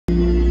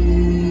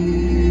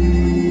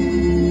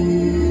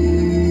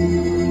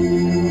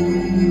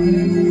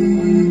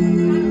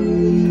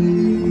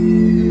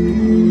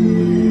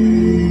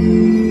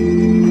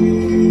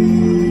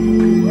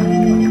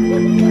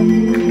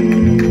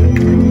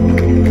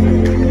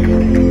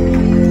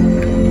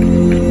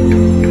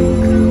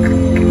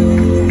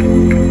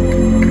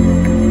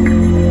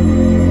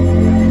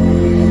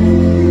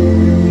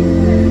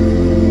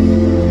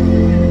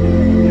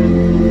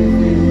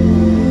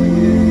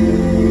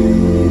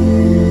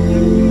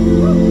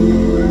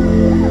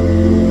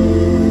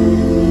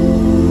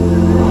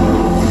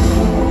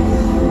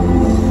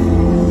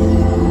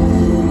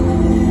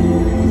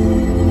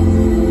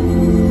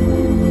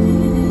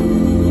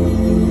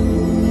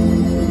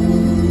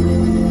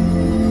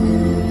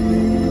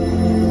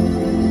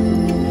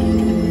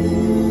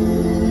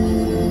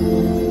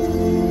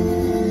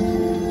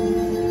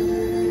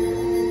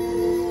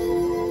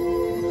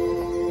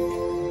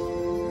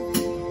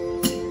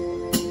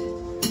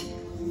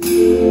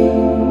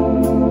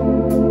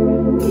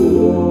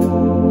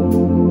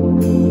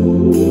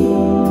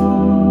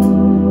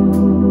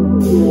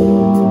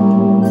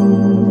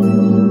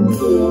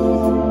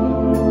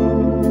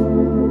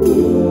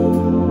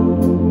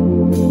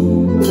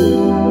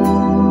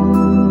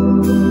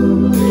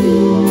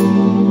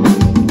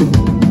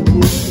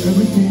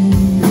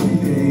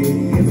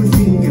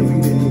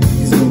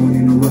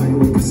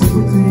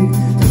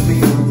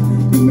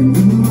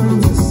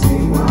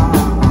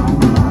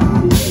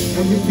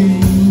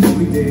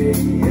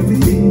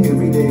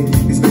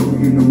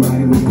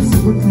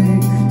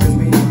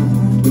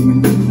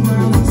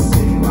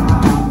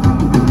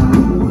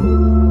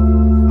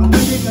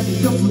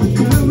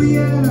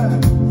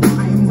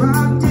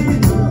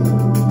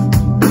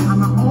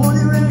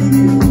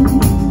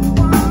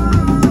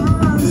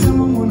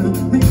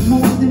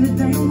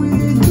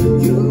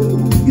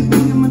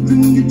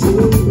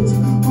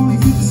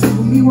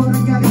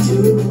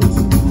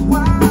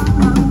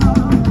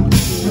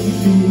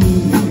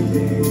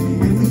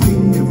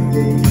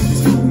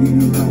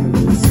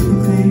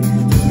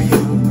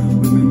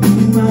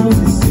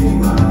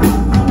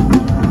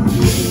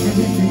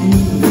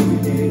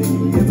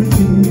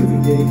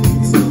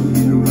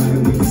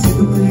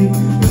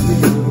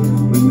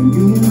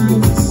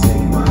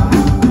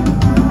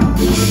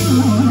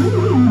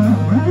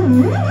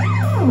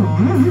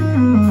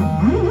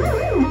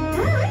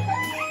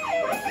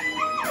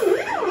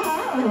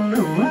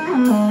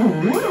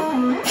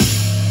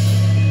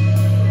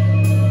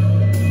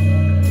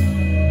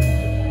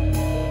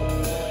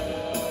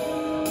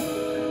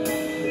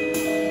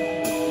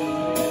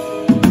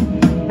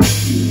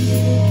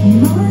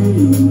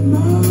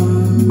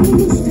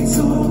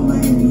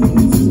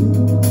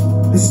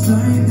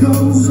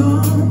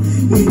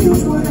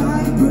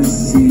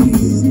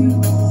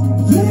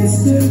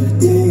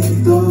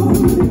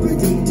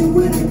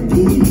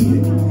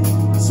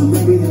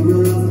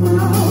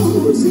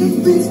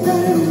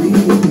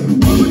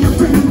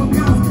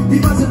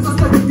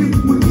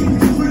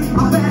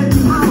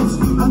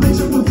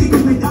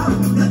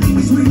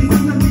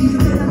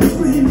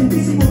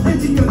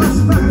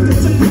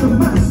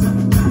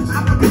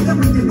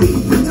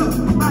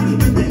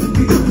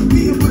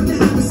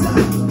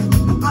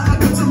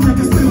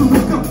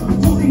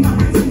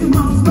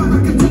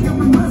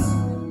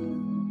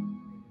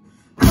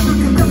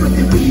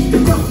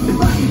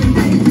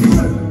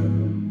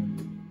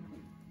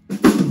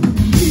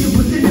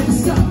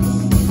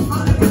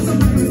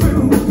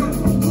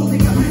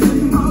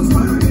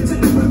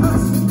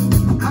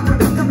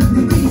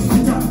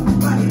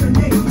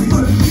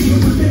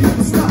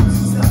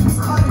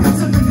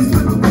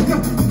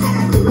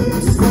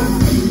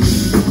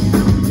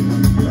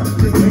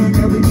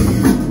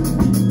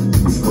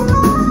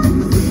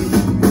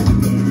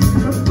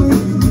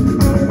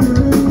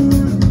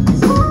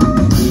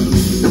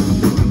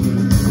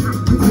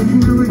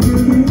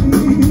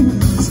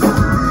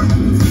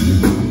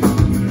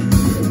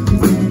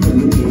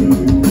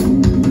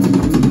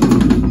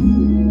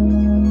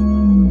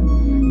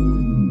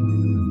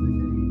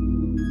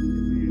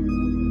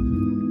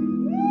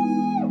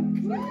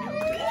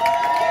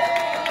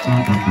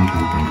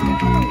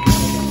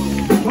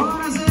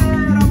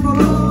Buonasera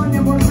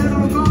Bologna, buonasera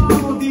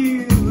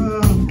Locomotive.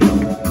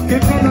 Che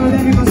bello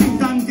vedervi così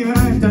tanti,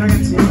 veramente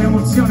ragazzi, è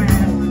un'emozione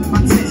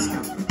pazzesca,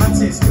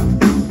 pazzesca.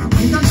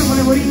 Intanto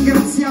volevo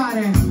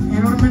ringraziare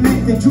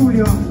enormemente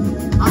Giulio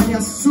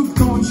alias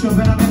Subconscio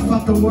per aver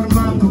fatto un warm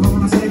up con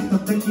una seretta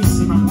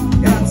bellissima.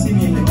 Grazie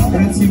mille,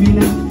 grazie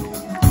mille.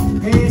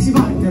 E si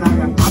parte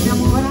raga,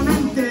 abbiamo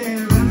veramente,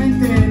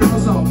 non lo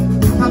so,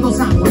 dato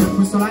sangue per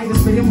questo live,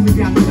 speriamo vi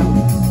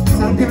piaccia.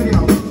 Sarà pieno di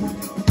roba.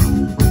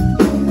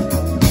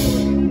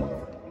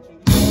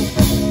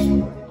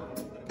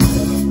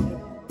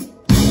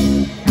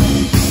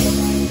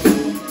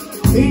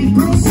 E il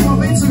prossimo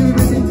pezzo che vi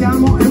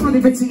presentiamo è uno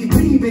dei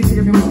primi pezzi che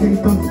abbiamo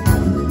scritto.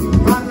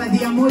 Parla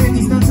di amore a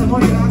distanza,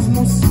 amore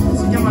Erasmus.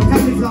 Si chiama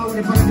Cauliflower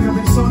e parla di una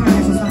persona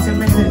che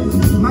sostanzialmente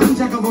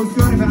mangia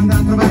cavolfiore per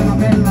andare a trovare la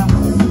bella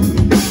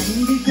in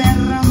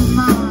Inghilterra,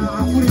 ma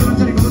a furia di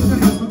mangiare cavolfiore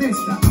la sua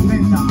testa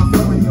diventa a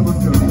forma di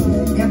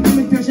cavolfiore. E abbiamo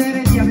il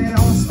piacere di avere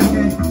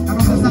ospite la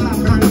nostra Sara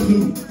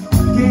Franchi,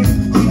 che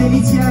ci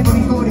delizierà con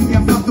i cori che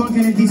ha fatto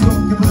anche nel disco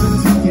che potrete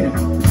sentire.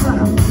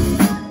 Sara.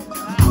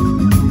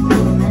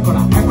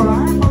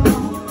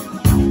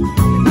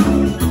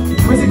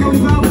 Questo è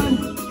Cauliflower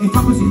e fa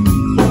così.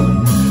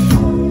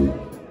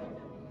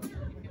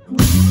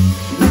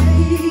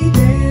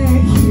 Lady,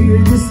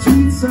 here the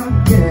streets are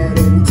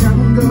getting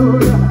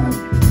tangled up.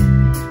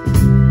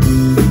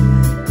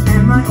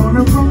 Am I on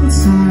the wrong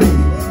side?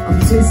 I'm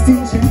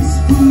tasting Chinese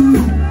food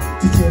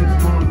to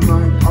take on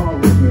my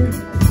order.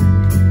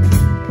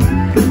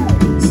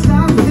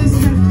 Stop, there's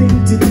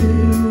nothing to do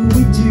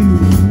with you.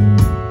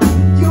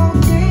 Your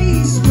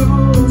gaze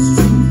goes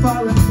too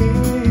far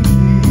ahead.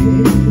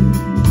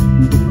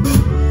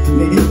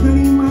 Let it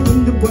burn my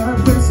in the world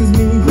versus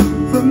me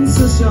from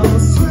social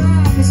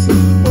stress.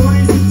 Or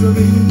is it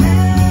really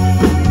mad?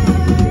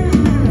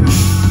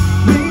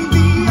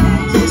 Maybe I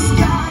just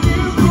got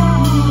it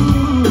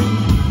wrong.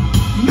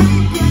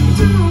 Maybe I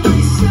do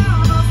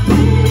myself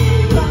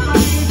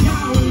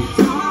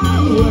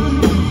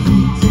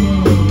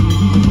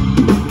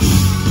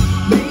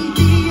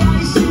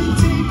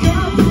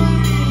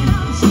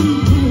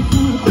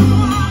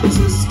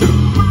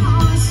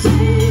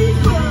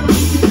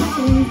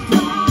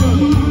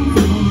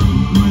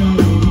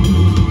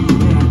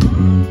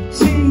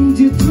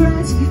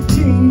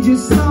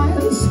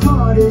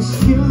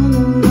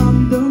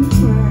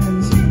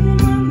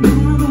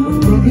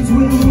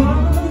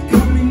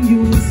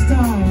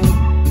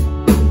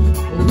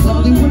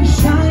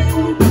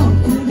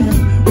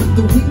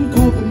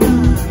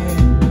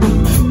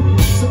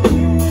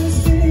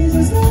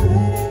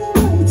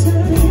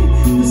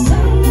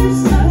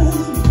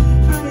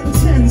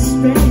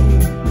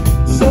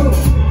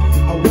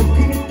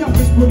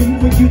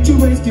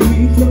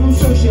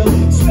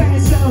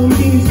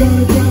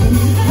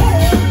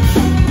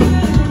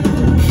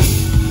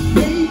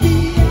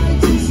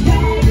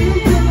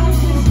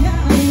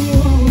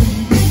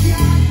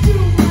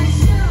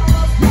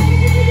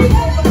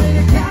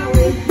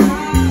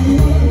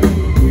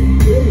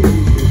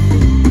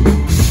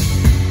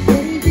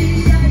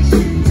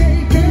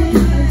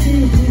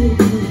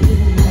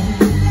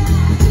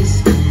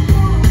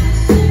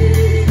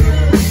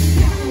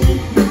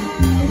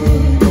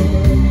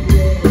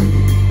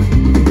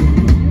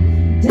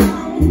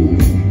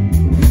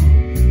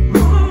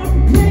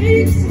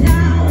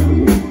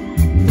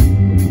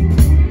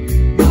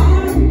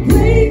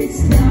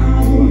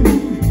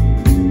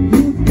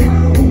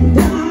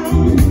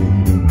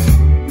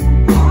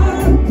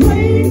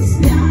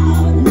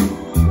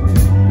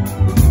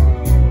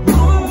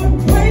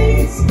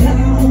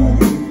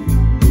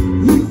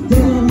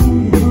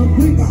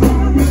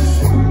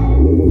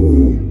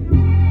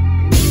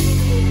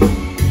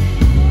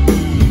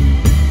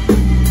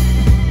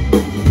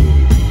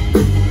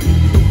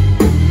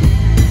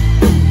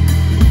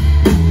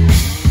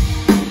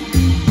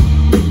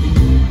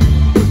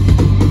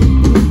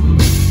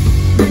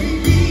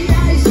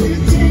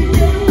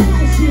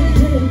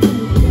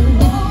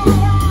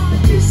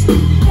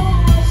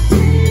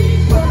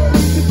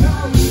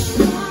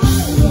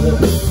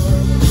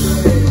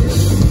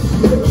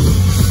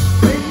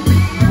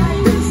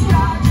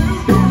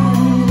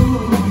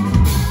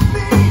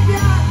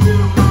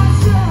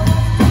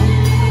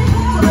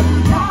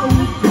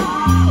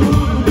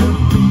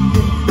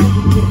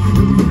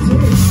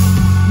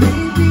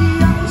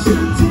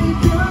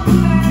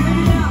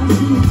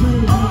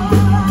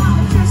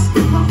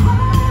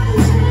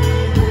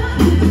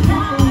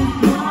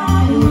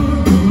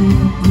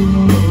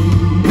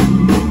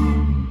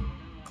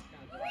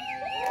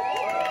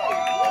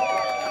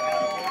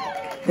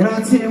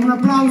un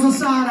applauso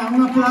Sara,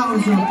 un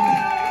applauso.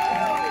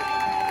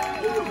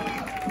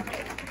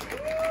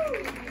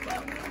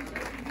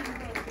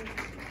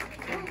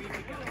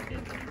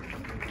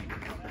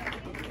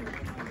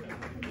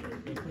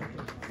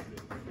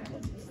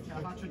 Ce la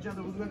faccio già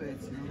dopo 2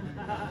 pezzi, no?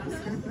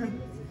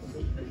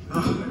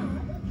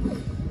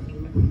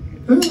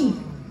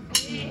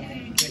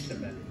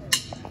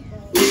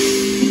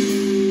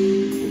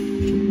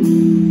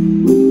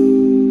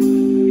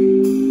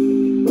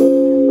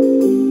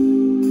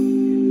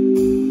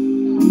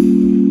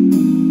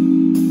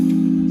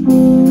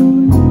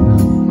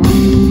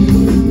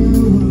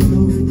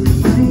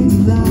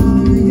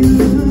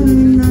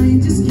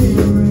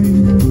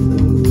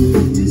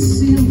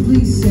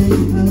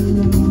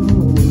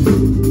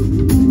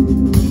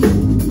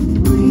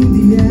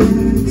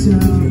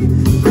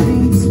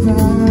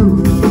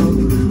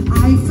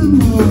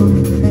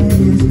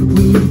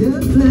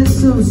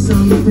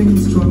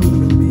 Something's wrong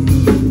with me.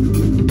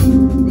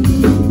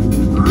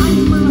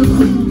 I'm a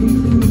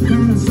queen,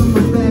 hands on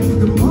my back.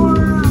 The more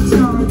I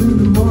talk, the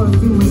more I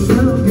feel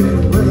myself get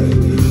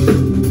raked.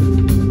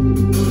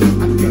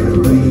 I get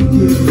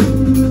raked.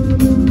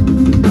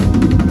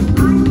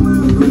 I'm a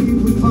queen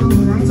with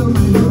fun eyes on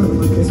my love,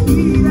 but I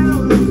speed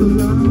out like a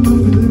llama,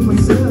 feeling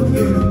myself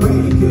get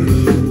raked.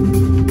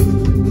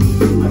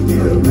 I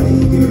get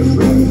raked.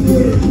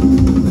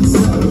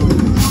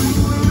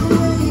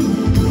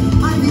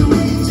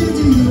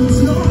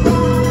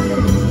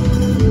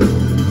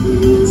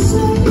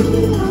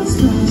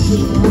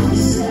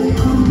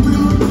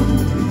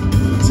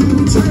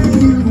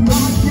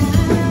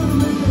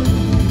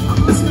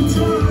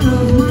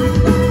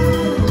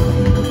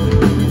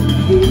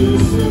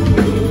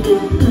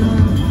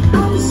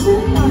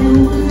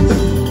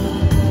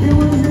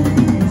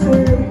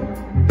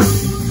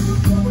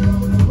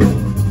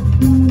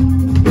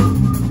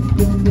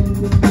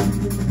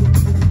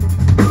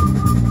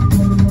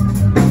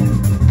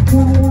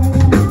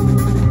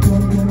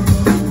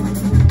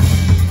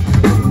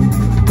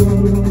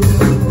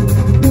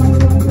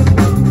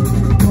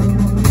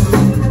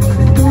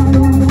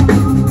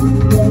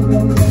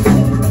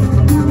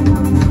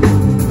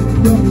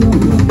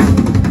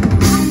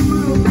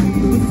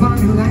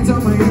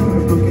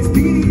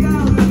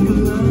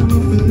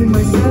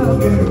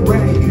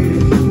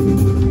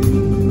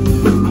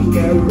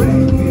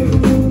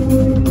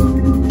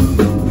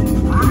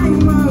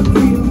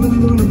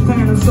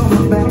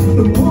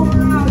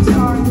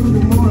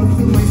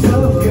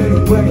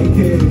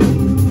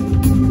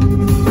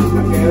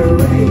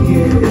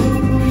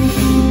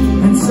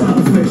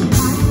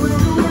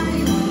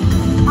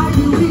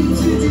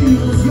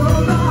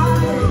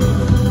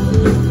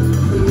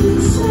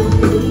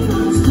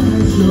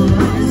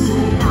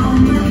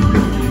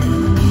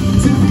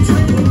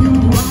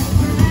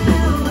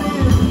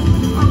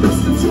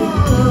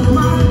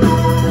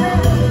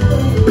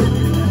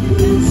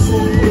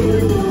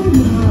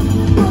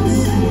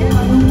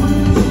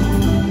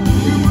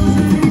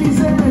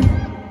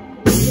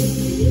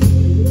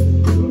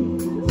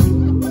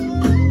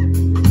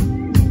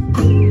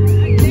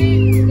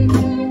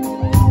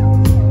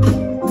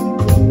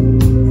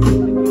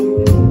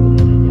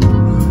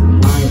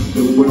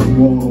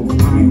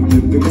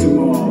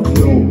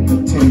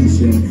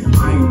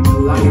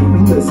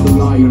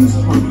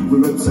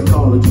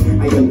 Psychology,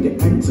 I am the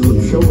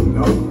antelope showing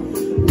up.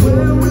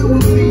 Where we will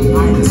be, I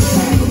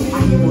understand. I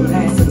am on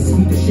last and the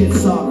sweetest shit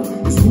sorrow.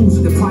 The schools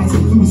are the price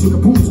and lose your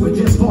boots, but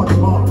just for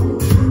tomorrow.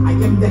 I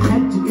am the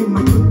head to give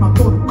my good, my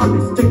thought,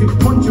 honest. Take a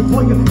punch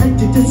for your head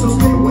to just so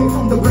stay away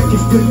from the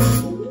wreckage ditch.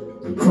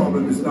 The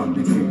problem is not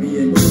between me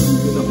and you,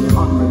 but I'm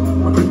hungry.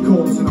 I get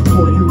calls and I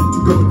call you to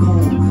go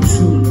home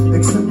soon.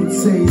 Except it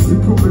says the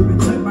problem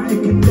inside my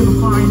head can never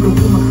find a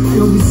woman. I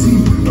only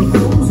see a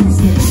rose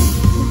instead.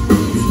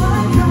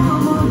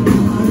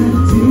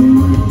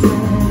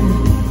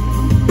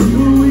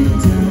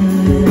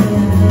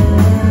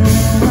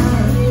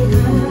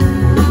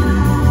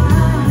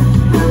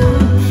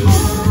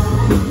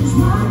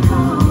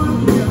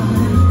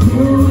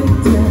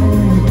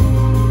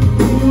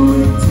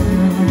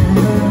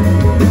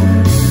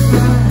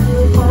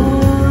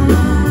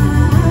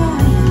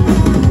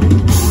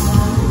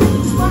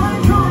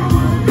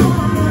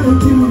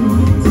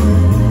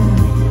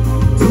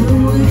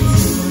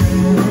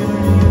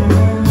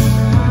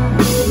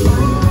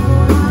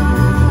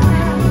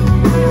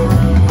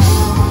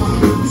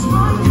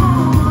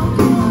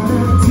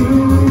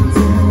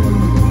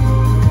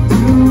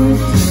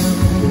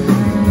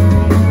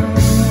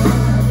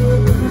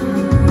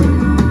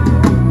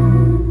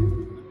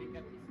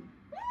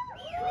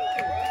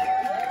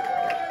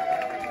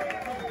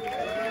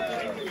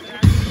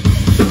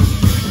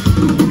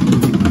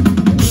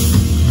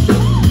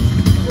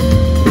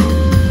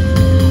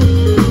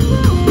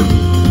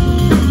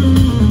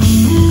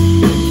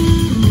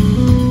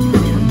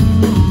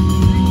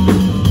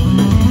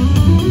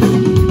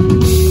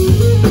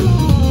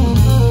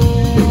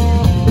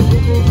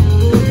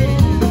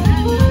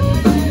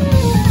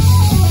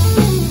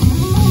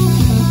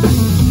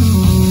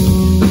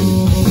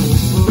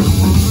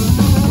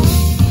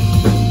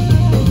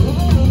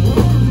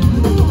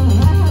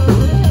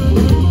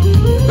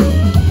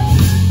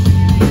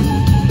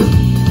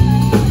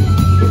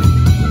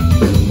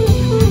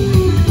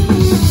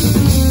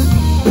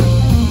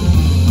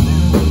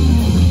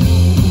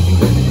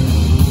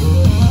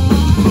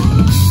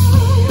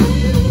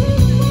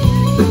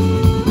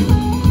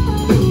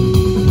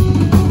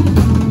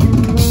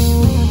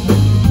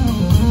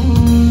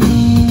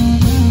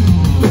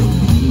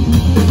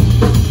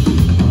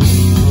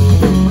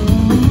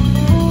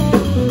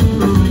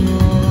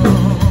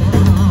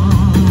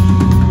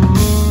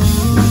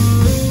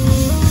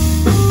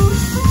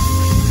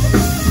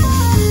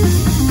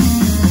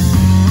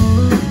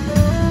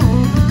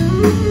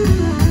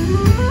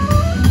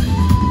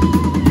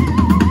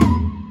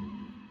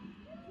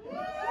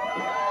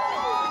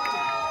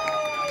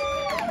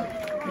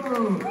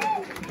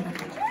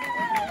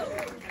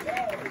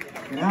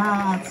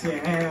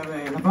 Grazie,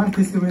 vabbè, la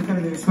parte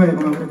strumentale delle scuole,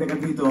 come avrete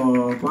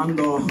capito,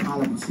 quando ha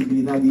la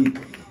possibilità di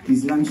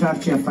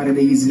slanciarci a fare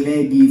degli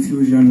slaggy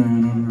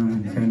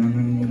fusion,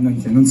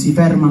 non si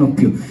fermano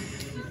più.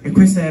 E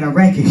questa era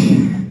Rakish.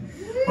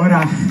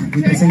 Ora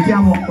vi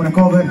presentiamo una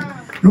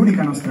cover,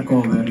 l'unica nostra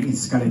cover in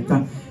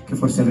scaletta, che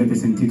forse avrete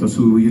sentito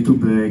su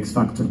YouTube X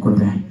Factor, quello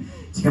che è.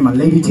 Si chiama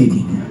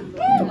Levitating.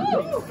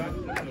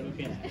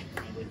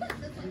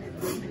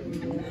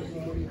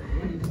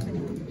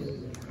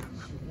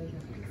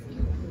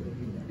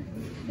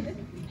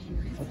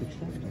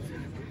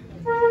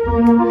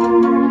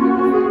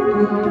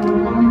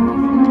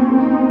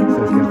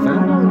 Stai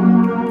scherzando?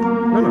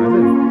 No, no, è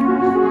vero.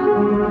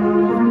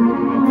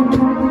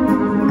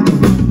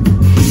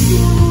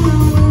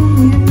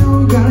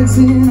 I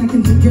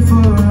can take you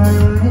for a ride.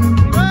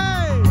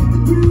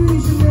 You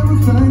should never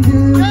find it.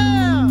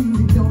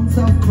 You don't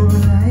stop for a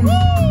night.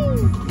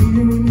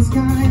 Feeling in the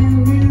sky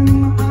and feeling in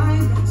my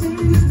eyes. Saying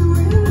just the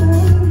way I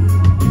love.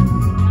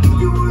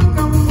 You wanna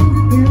come and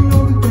move it,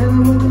 know that there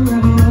was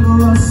never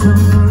lost so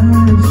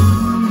much.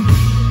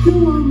 You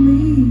want me,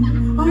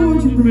 I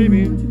want you,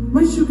 baby.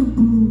 My sugar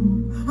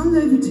boo, I'm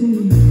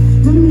levitating.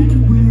 Don't make it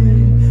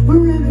way,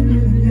 wherever,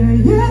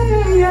 yeah.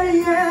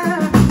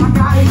 I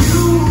got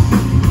you.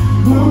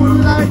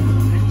 Moonlight,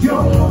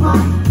 you're my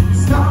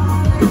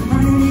starlight,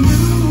 I need you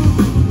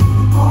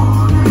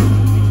all night.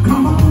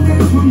 Come on,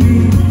 dance with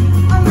me,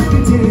 I'm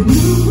levitating.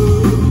 You,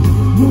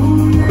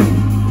 moonlight,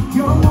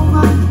 you're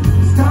my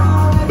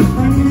starlight,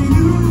 I need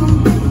you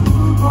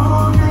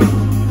all night.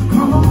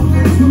 Come on,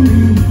 dance with me,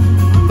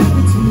 I'm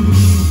levitating.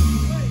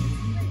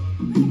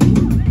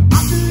 I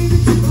believe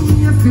it took me,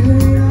 I feel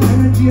your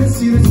energy, I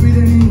see this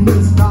breathing in the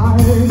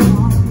stars.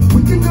 We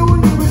can go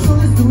anywhere, so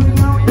let's do it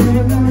now.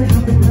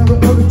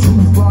 Never too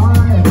far.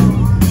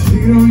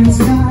 Feel in the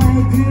sky,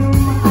 feel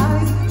in my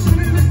eyes.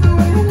 Shouldn't miss the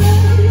way I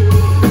live.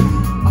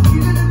 I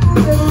feel it in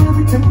forever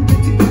every time we get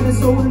together,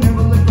 so we'll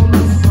never let go of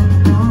sun.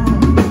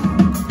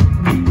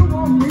 You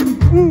want me,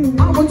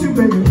 I want you,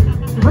 baby.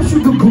 My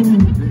sugar boo,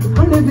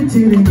 I'm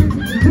levitating.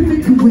 To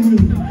make a way,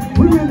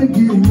 we're never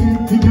getting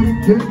it.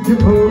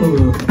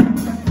 Oh.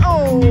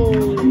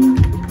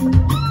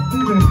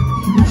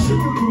 My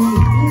sugar boo,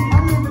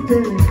 I'm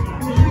levitating.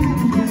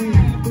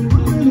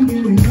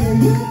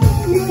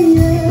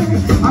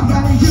 I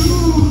got you,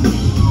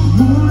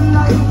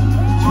 moonlight,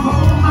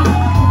 oh my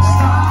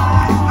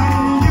starlight, I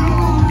need you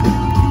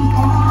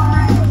all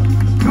night.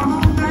 Come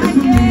on back to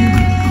me,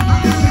 I'm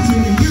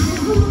levitating. You,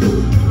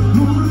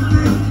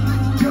 moonlight,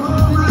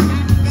 you're my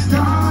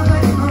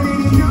starlight, I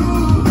need you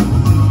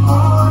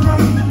all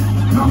night.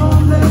 Come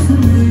on back to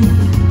me,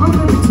 I'm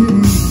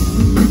levitating.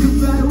 You can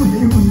fly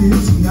away with me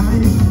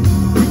tonight.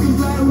 You can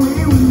fly away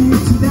with me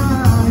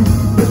tonight.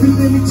 Baby,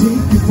 let me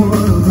take you for a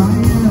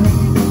ride.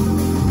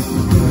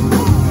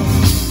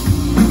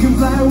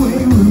 Fly away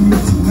with me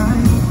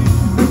tonight.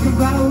 You can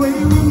fly away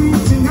with me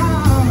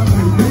tonight.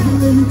 Baby,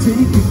 let me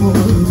take you for a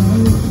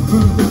ride.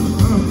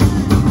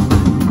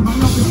 My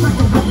love is like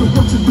a rocket,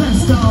 what's your best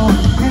star?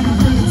 And I'm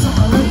really so I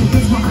love you,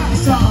 that's my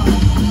eyes are.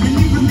 And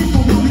even if I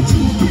wanted to,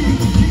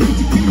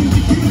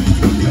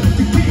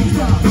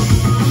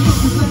 My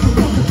love is like a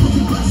rocket, what's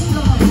your best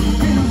star?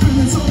 And I'm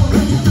feeling so I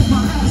love you, that's my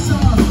eyes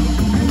are.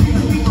 And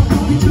even if I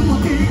wanted to, I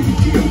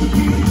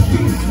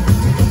can't.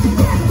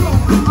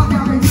 I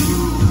got you.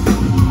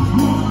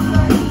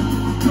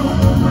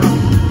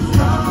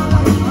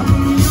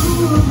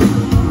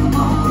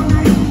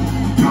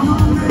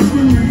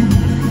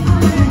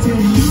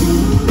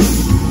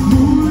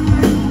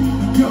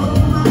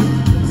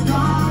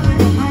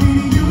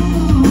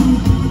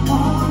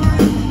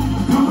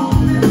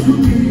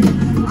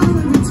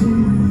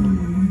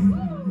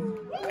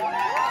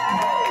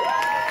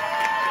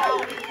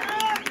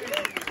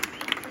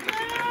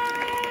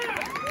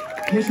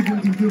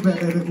 Punti in più per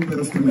il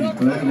recupero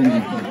strumento,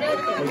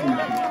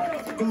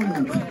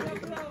 comunque.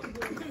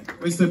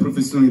 Questa è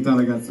professionalità,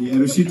 ragazzi, è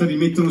riuscito a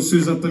rimetterlo su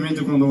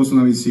esattamente quando devo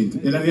suonare il synth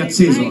e l'ha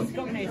riacceso. Sì,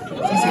 come dire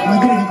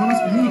che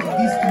conosco l'unica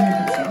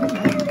distrumentazione.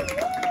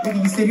 Vedi,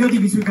 gli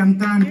stereotipi sui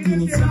cantanti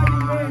iniziano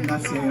a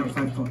andarsi a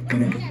far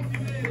fottere.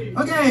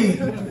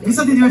 Ok, vi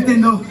state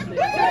divertendo?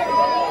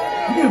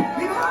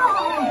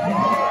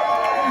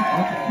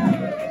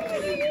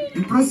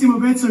 Il prossimo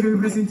pezzo che vi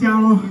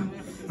presentiamo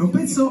è un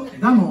pezzo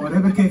d'amore,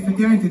 perché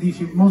effettivamente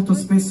dici molto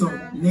spesso,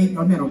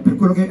 almeno per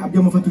quello che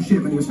abbiamo fatto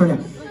uscire con Westfalia,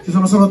 ci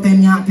sono solo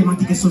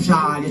tematiche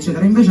sociali,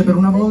 eccetera. Invece per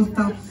una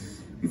volta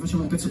vi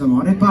facciamo un pezzo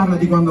d'amore e parla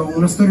di quando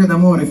una storia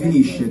d'amore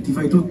finisce, ti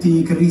fai tutti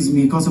i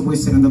crismi, cosa può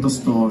essere andato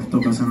storto,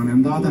 cosa non è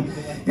andata,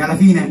 e alla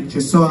fine c'è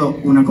solo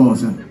una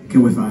cosa che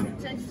vuoi fare,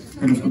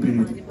 e lo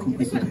scoprirete con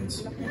questo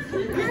pezzo.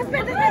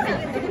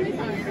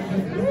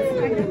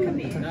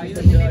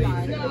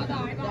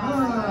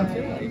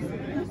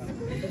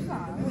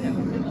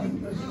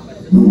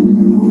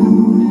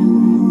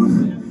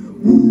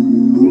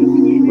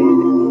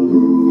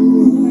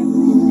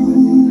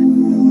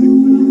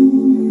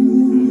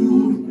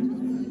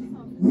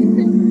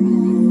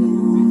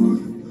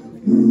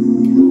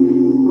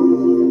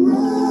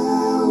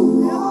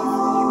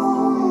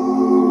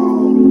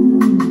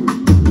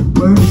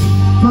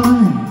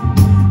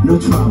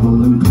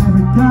 trouble in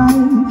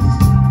paradise.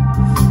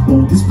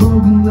 All this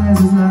broken glass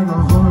is like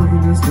a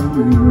hurricane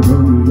coming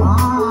around.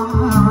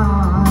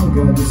 Why?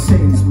 Got the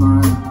same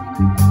smile.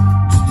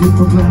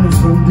 Different planets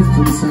from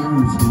different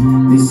sounds.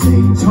 They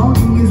say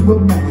talking is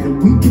what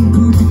matters. We can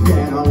put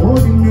together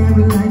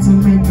ordinary lines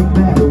and make a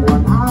better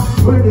one. Our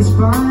word is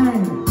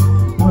fine.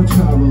 No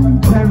trouble in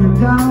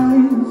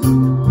paradise.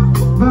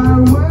 But a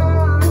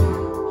word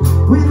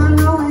with a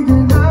knowing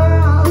and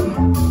love.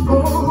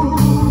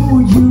 Oh,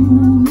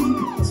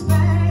 unique,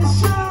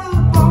 special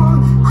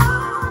bond. I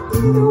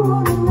didn't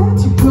want to let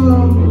you go.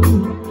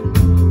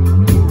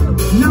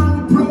 No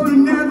problem,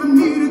 never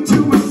needed to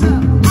myself.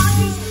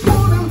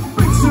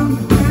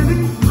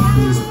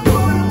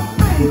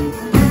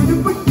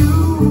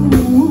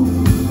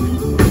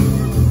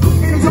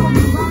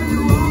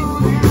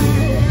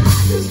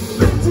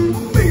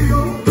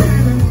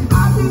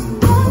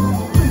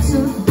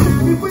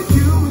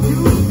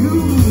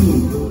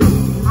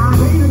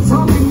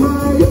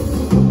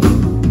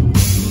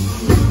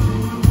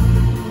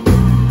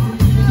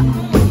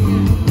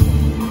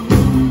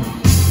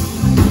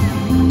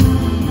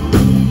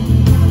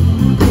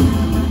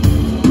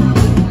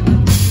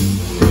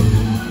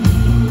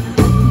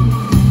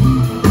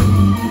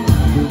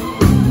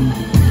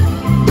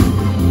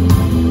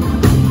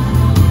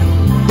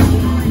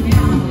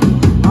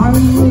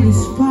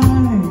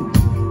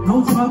 No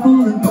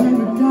trouble in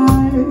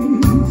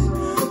paradise,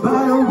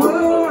 but a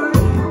word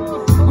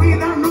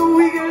without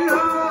knowing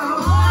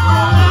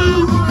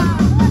love.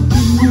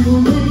 You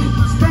make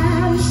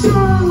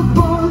special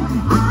bond.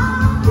 I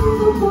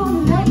didn't want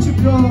to let you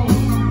go.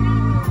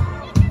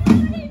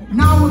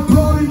 Now I'm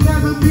probably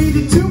never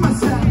needed to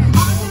myself. I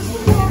just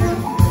wanna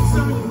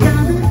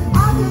forget it. I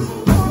just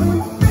wanna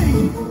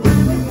think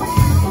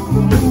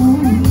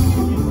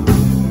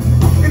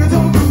and I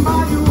don't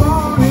remind you all.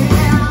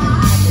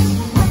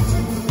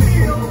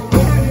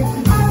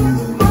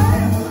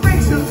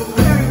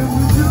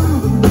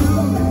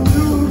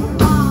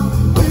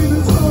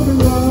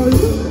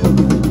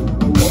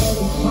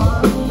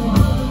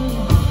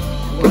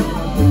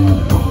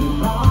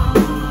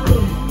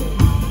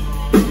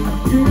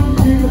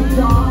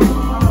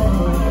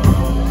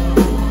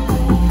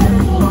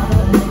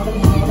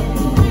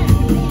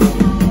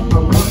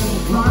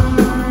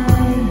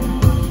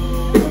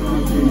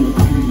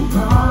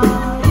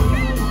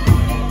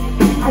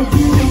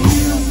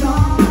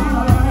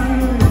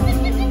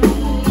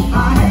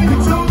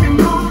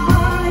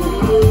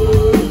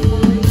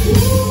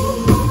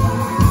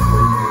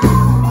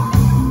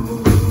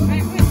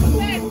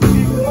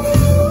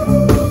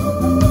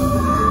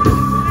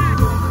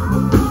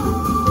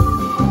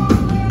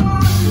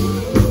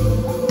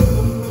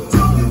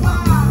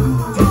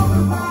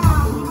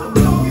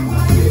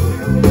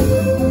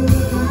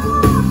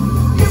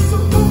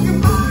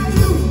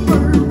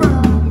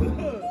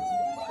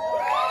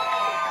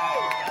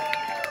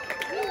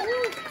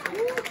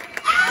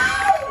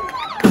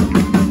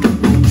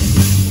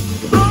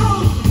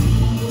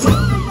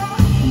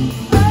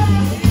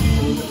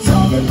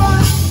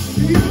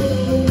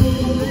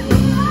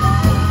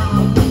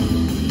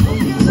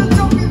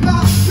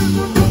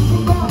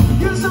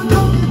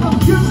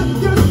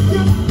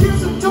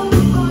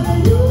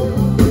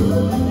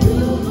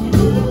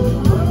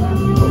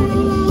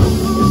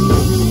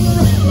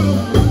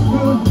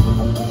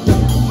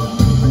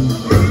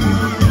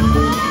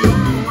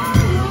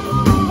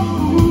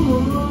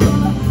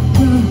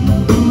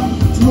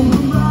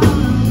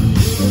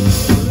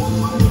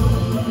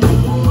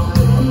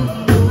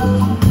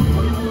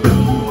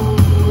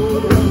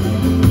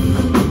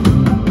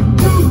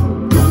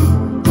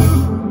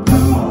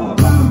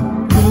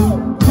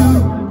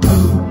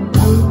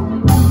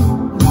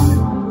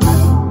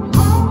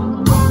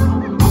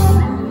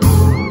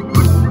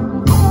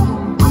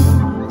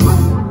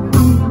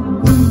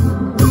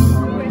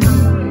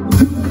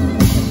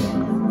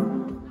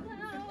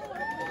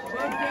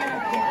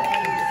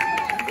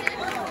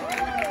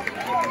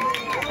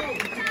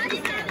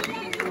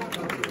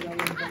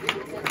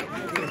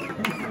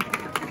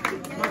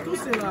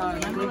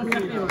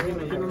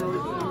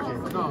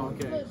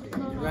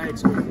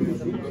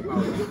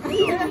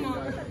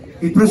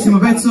 Il prossimo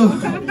pezzo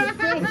è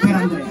per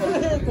Andrea.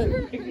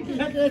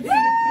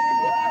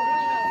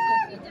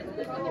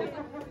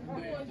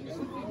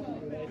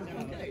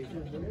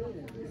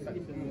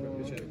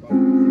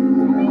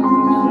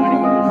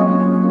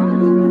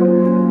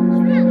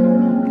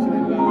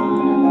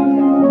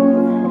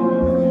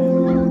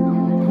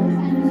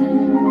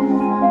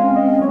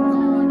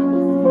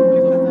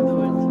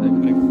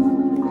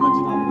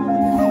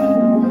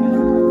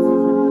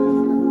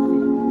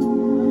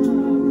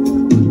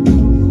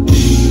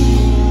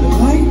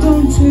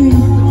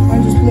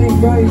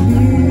 Right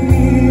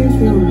here,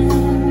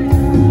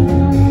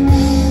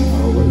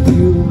 how about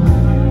you?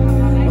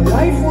 My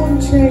life won't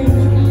change,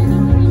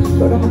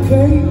 but I'm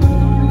okay.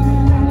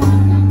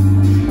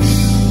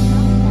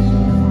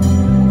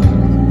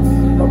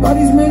 My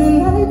body's made of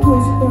light,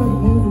 was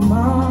moving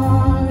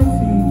my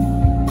feet.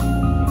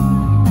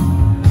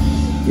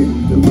 Give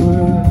me the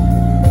word.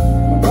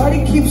 My body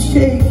keeps keeps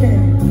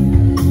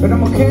shaking, but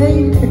I'm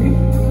okay.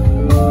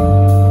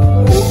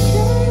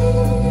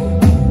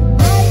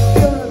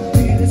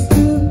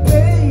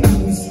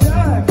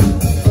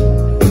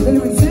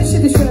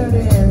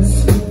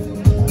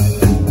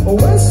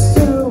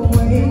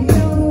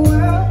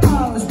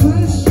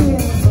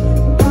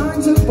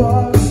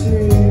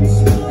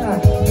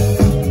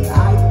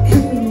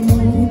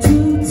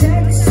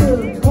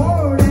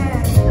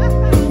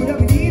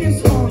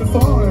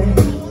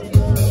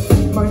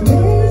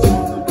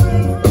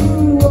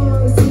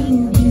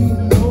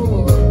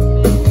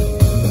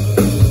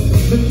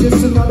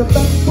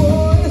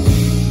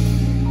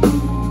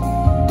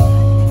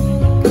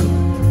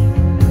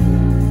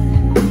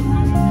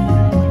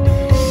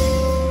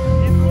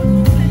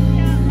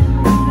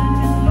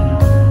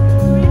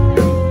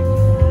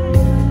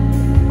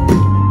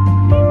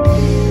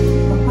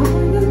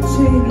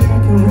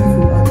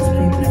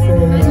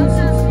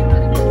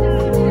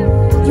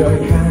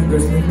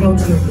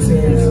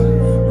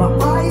 My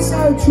eyes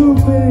are too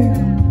big,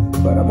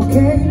 but I'm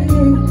okay.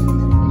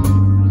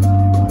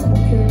 I'm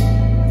okay.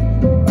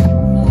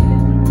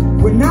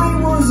 When I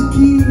was a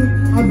kid,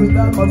 I put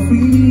out my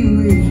free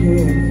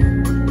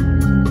weekend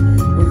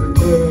with a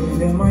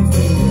girl in my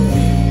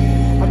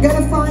finger. I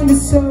gotta find a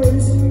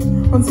source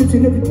on such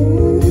an every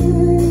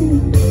day.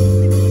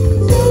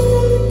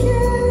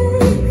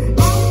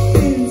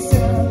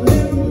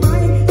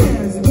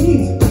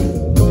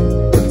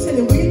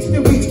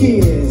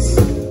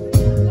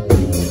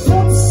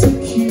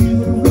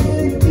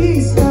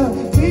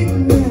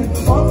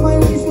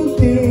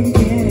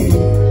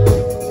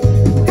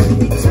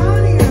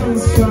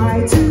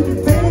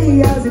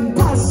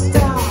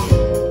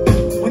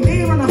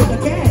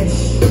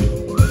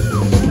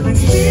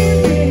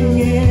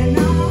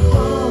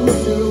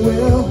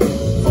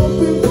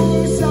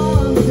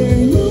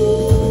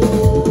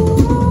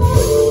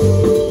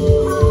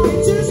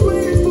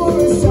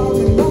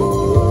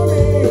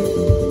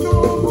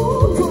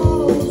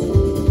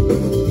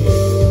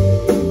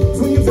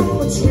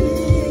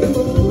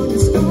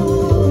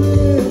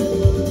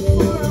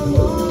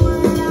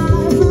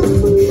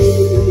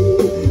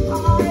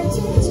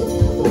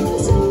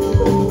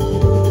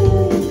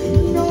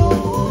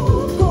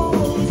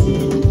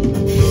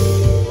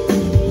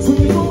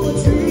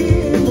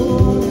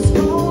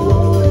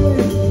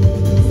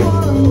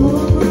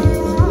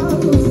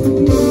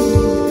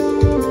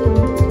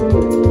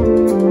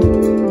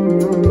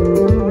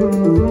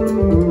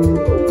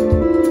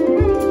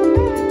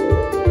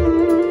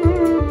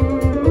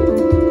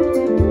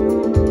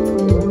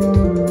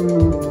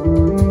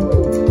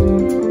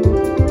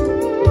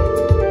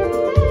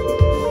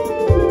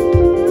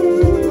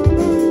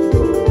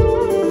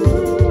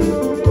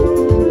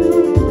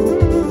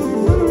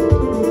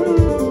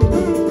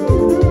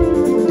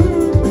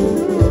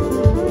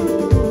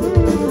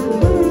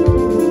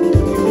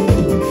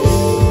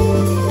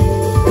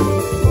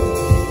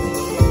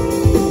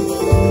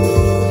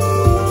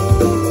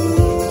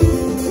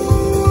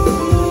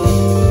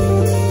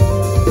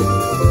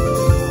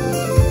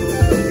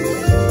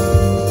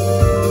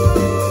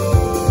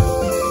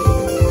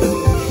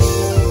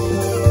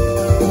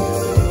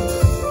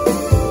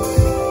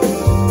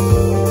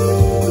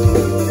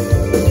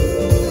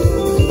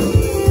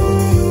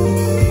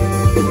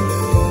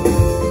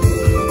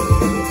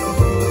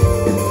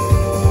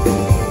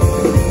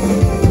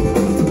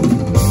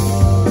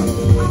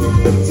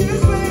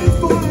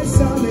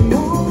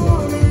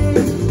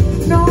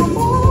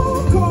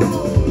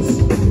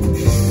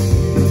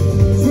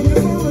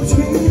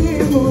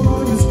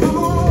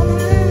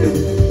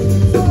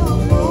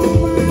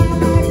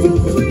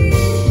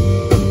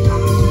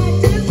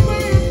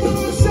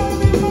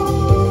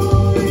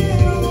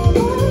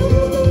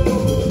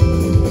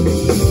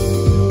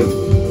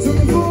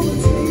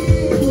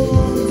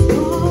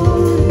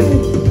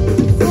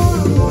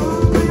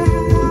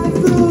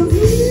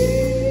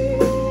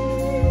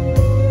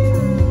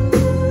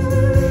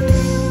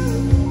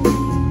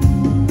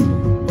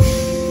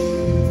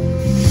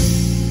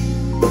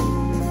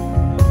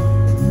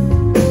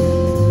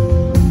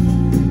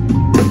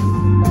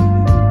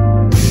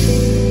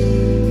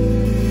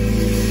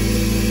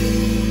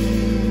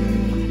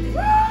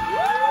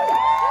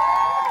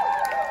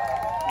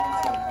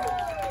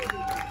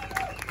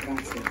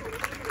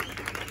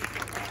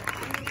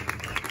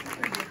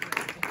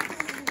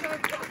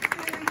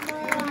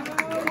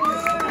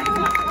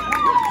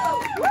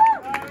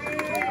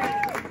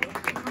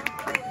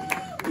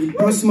 Il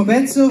prossimo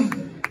pezzo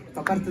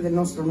fa parte del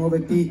nostro nuovo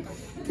EP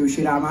che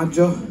uscirà a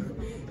maggio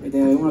ed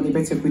è uno dei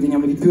pezzi a cui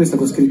teniamo di più. È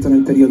stato scritto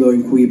nel periodo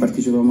in cui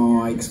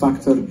partecipavamo a X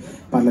Factor,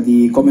 parla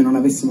di come non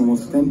avessimo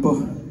molto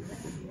tempo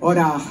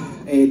ora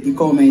e di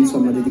come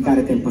insomma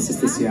dedicare tempo a se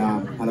stessi,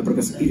 alla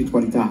propria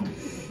spiritualità.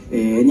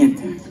 E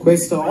niente,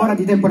 questo ora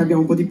di tempo ne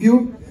abbiamo un po' di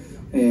più,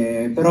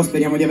 però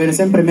speriamo di avere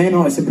sempre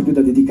meno e sempre più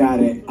da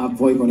dedicare a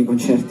voi con i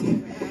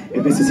concerti, e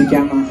questo si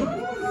chiama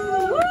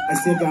I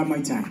Still Got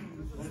My Time.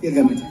 Still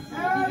Got My Time.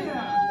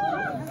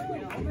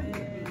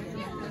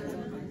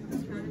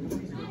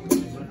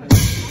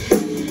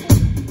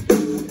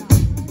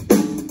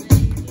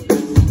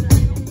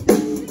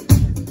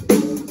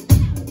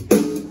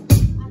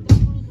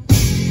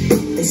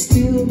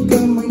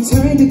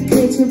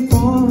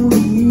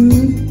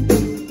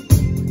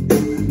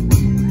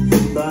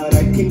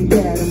 can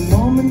get a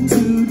moment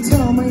to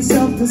tell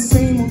myself the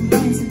same old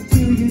lines that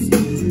you used to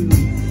do.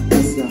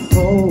 As the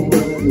whole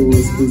world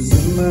whispers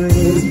in my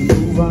ears,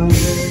 move on.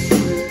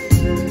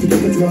 To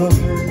take a draw,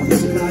 I'm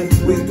missing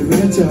life with the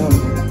real job.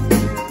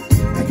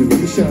 Are you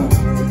really sure?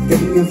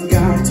 Then you've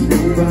got to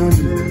move on.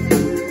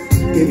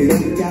 Give it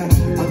all you got,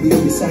 I'll be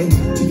on your side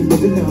till you're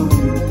moving on.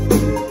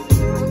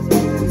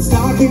 I'm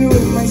stalking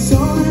with my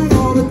son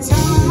all the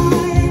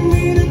time.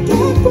 Need a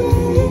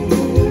getaway,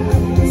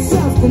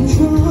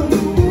 self-control.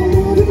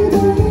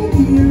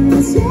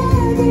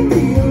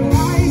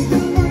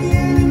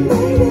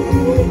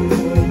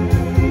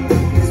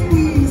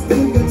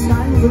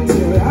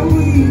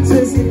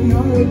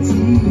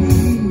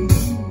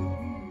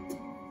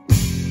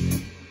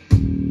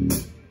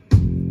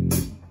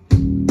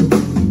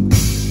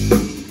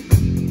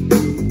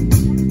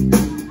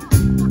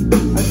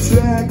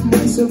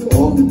 Myself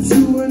over to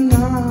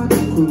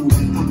another crew.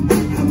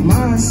 I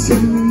must see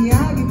me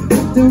out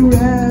with the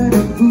red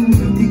and blue,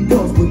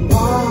 because we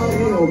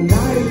party all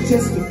night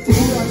just to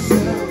fool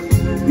ourselves.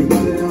 You're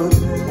running on,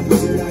 I'm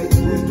busy like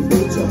with the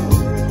real job.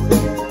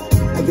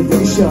 I get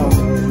very sure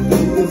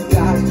when you've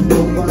got to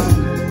move on.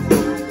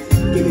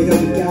 Give it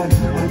all you got,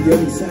 on the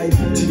other side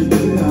till you're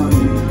moving on.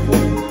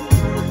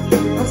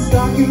 I'm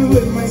stalking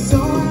with my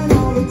son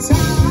all the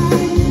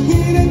time.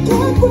 In a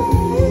good way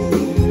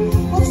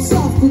of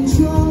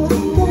self-control.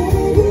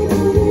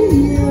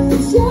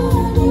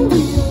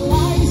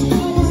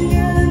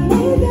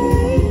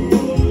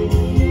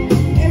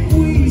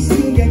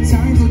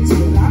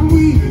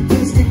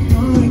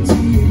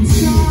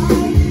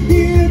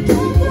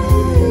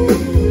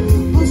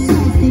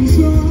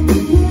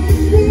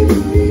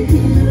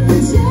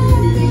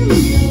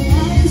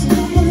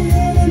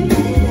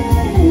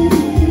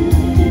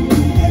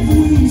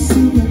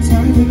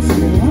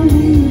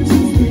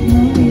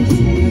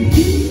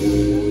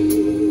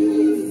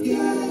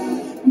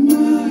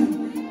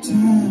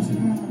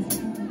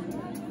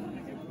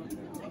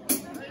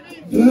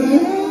 But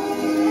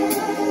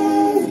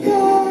I've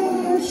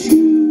got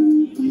you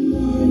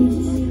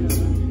close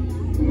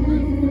to me.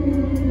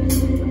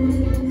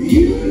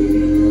 You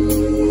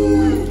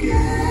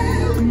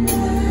got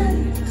my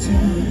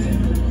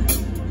time.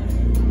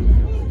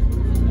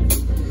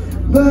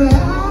 But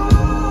I've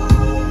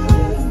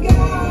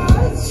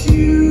got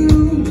you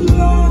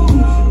close.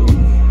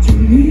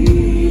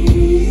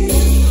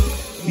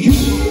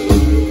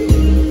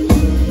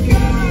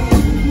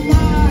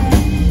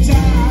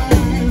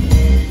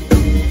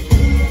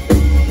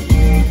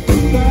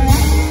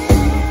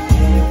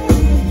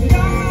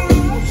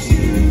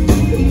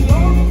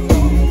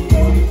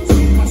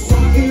 I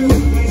saw you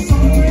with my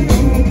soul all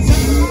the time.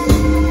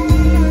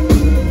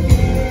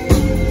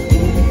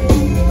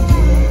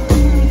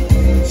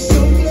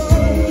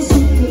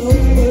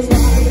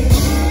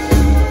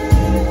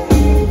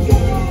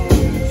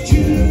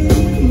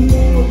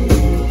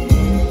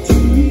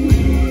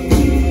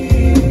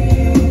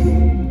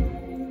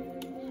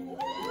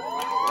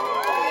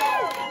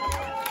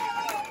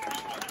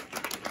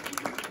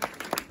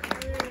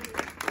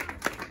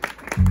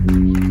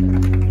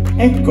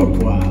 Ecco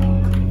qua,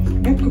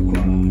 ecco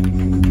qua.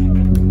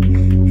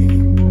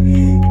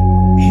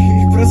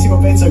 Il prossimo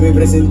pezzo che vi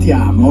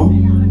presentiamo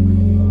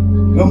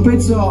è un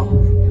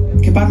pezzo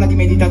che parla di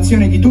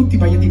meditazione di tutti i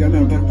palliativi,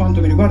 almeno per quanto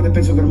mi riguarda, e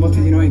penso per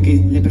molti di noi,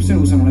 che le persone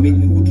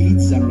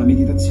utilizzano la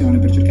meditazione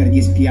per cercare di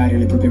espiare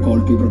le proprie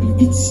colpe, i propri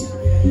vizi.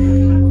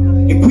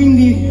 E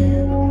quindi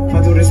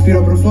fate un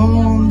respiro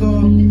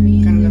profondo,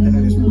 caricate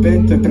l'aria sul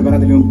petto e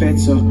preparatevi un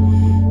pezzo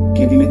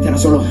che vi metterà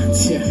solo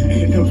ansia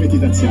e non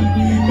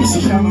meditazione, e si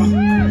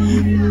chiama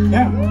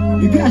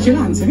mi piace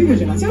l'ansia,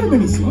 va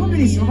benissimo,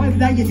 vai,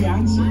 dai di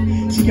ansia,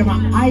 si chiama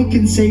I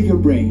Can Save Your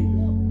Brain.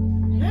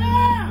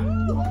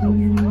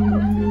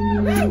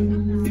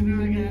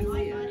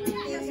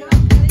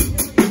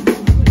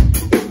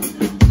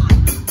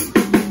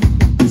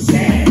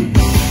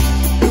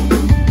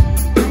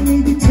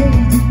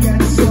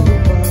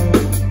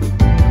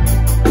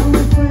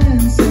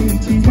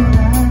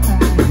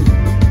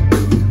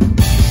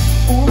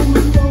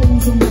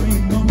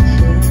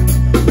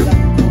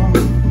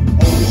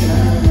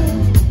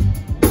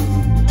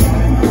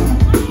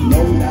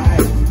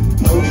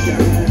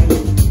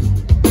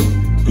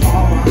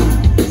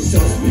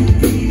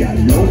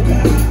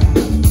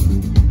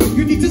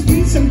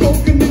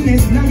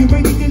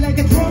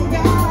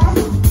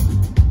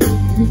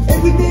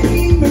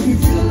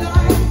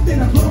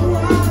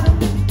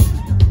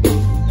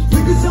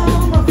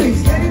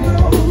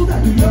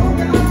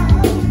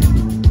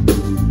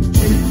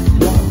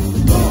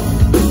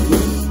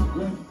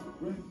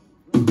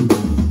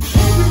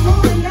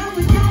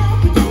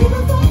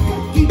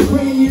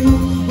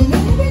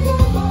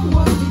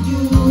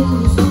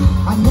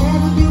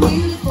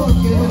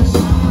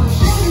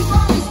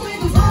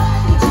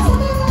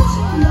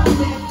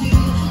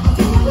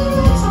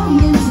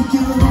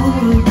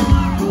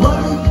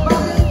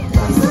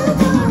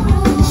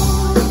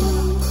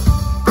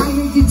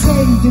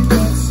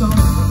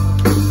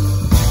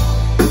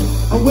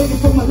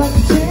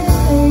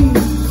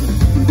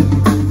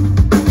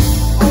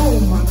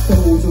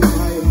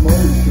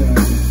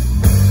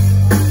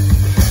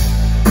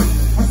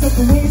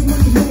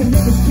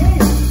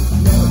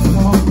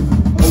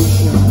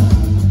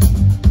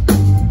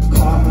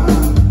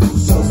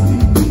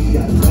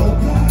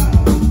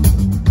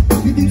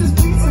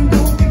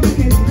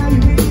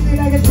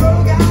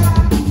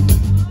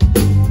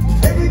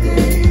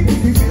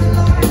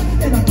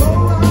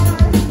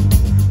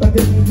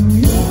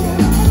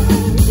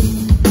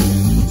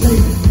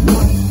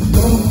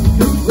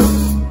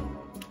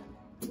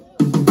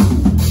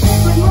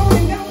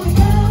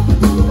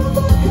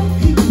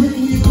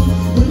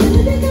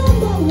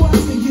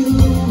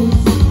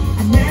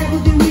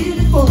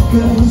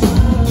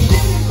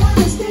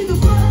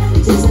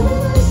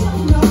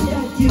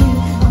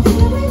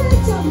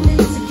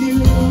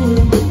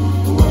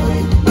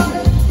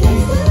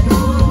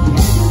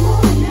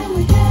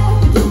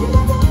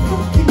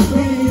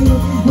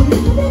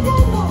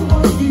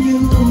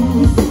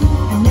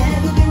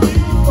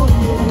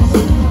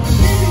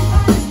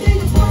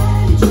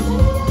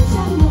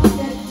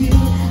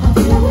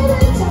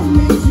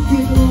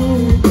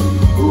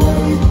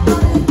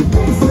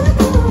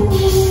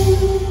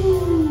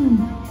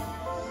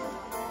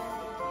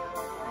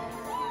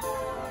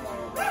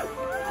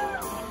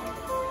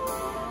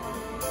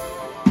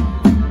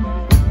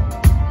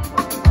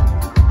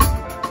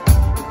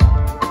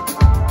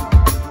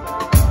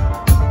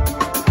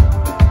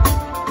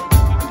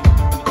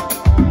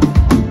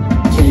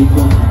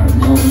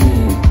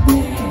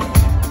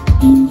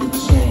 in your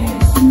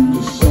chest, in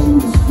your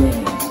shoulders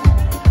red,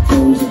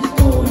 those are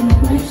going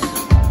race.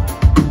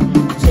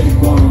 Take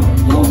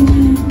one,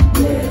 lonely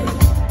red,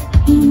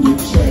 in your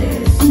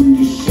chest, in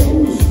your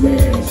shoulders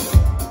red,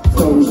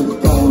 those are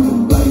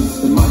going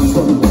race. The mind's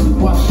gonna run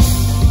wild,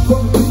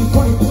 gonna be a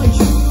quiet place.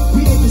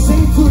 We ate the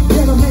same food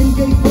that a man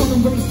gave born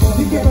and raised.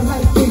 You get a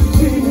life big,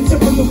 fitting and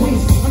up on the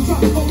waist. I'm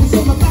trying to focus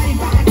on my body,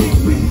 but I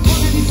can't breathe.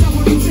 Already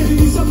someone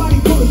intended somebody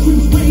for the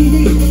streets,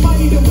 rainy. The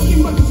body that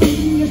working but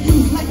taking your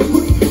shoes like a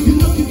brick. You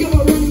look to get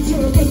around each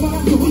other, but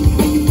I'm the weak.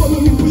 And you follow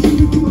me, pushing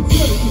you to a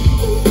turn.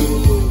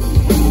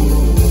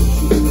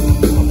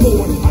 I'm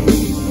born in my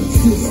youth,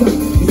 still stuck.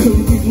 It's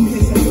only people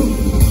this I know.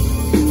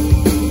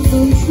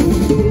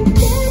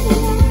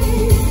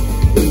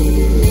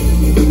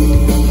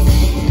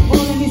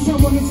 Already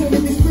someone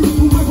intended this spirit.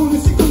 Who am I gonna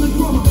stick on the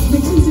drama? The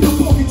truth in my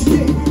pocket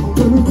today. I'm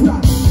gonna cry.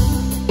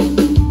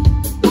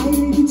 I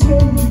need to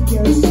tell you to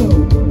get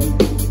sober.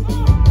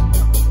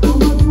 All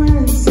my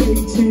friends say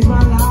change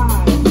my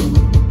life.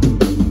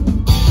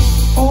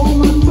 All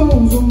my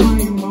thoughts on my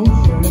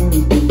emotions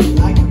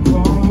like a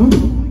drum.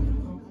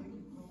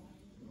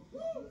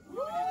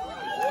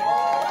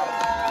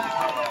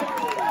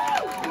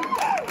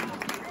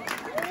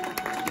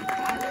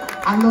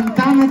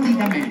 Allontanati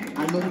da me,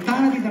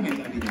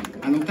 Davide,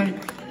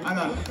 allontanati.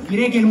 Allora,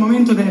 direi che è il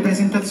momento delle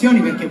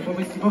presentazioni, perché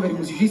questi poveri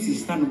musicisti si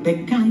stanno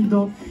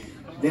beccando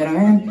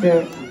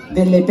veramente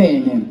delle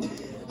pene.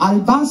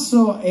 Al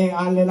basso e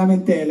alle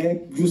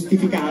lamentele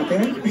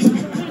giustificate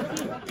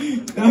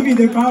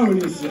Davide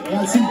Paulis e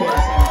al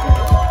silvestre.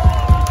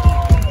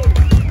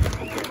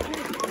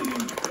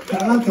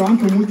 Tra l'altro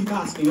anche un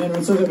multitasking,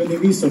 non so se avete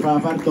visto, fa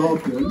far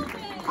doppio.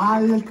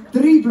 Al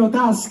triplo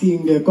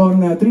tasking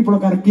con triplo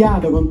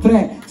carpiato, con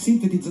 3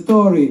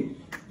 sintetizzatori,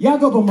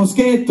 Jacopo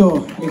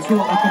Moschetto e il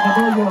suo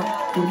accappatoio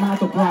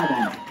firmato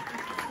Prada.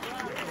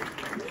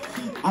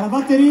 Alla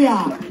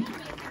batteria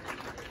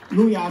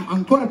lui ha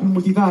ancora più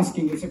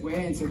multitasking,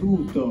 sequenze,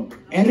 tutto.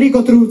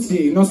 Enrico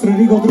Truzzi, il nostro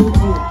Enrico Truzzi.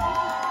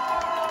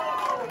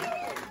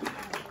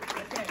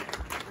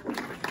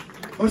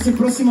 Forse il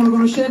prossimo lo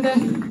conoscete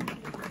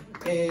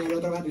e lo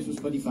trovate su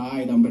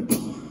Spotify da un bel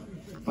po'.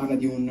 Parla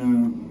di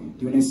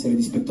un essere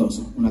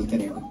dispettoso, un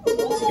alter ego.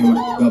 Si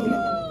chiama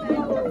Goblin.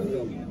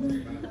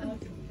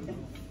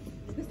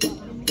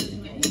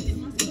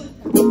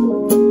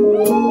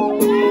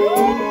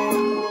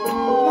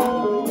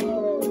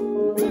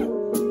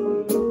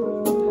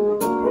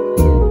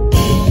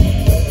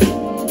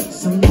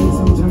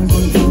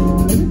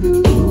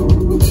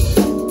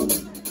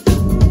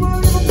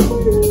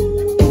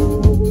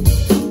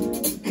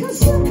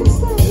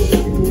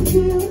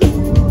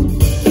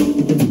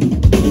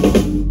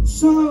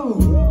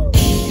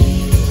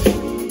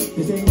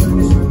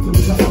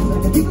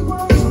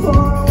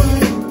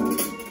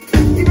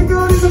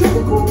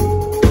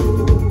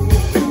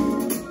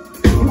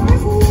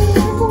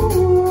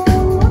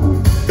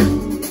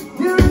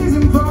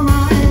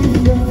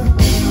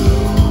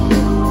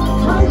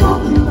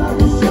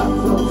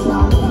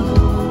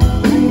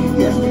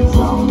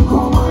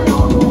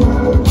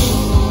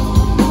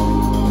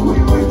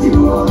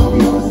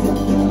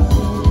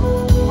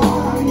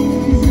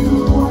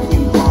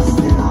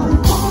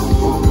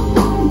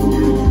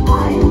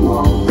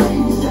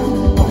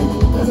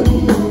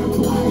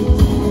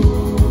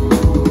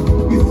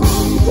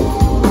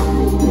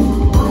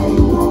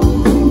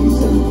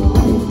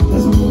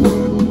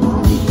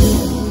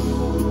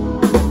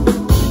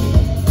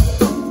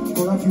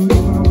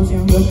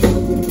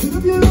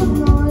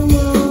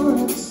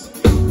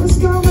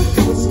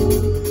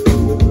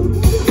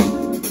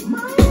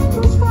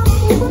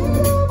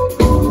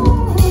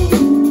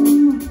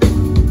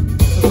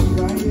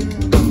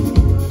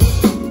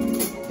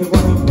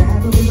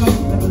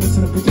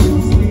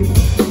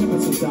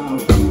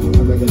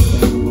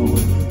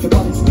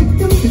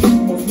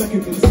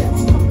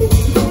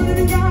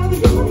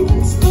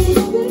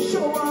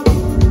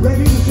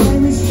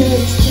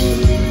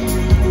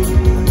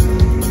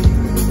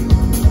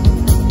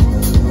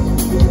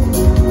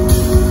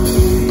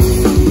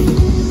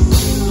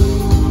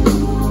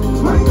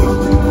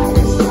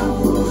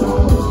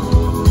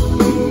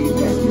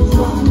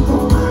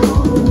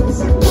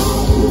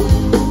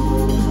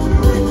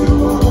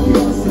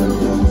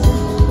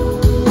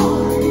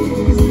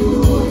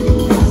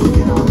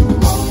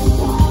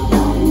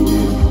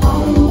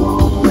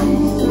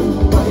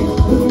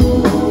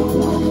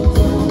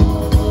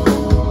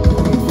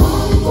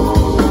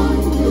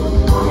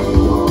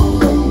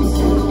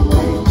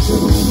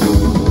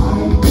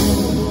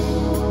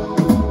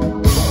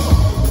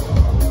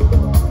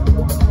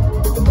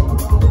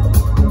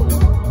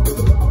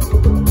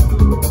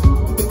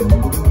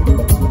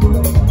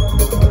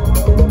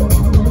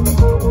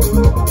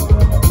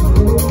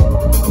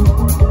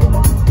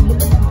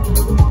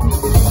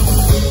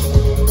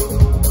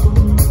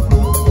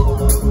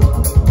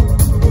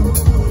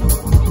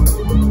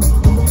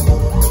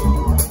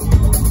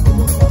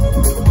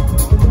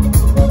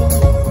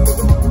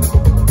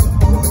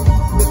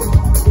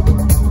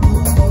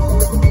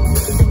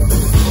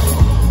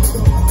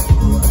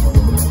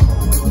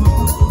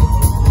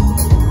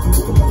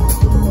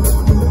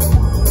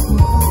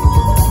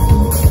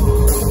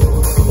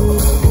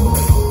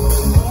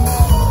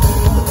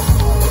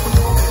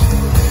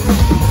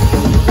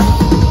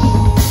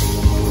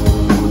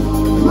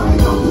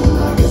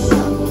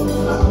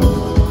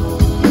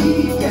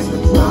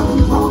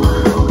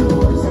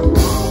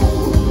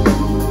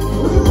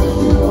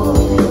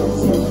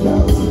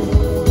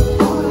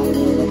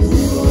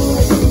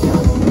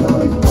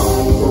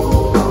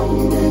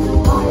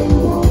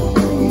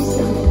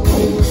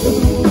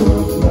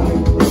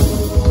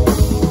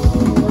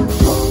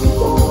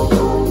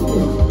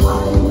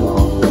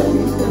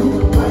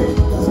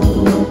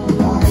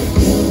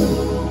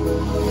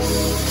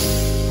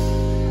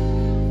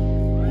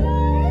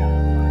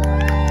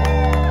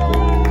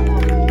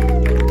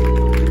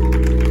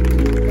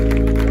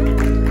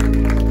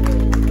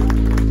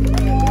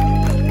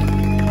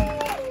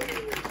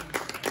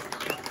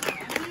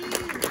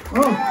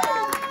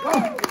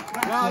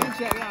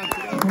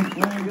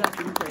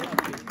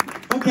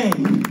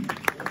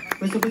 Ok,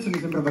 questo pezzo mi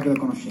sembrava che lo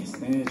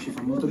conosceste, ci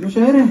fa molto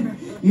piacere.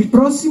 Il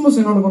prossimo, se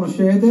non lo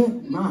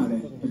conoscete,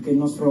 male, perché è il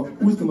nostro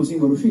ultimo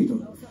singolo uscito.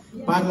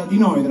 Parla di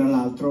noi, tra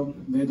l'altro,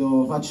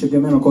 vedo facce più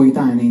o meno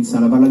coetanee in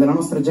sala, parla della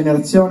nostra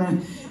generazione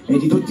e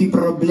di tutti i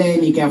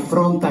problemi che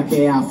affronta,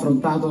 che ha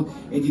affrontato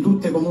e di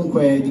tutte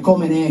comunque, di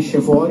come ne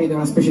esce fuori, ed è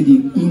una specie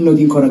di inno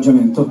di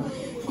incoraggiamento.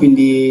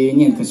 Quindi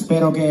niente,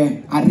 spero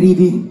che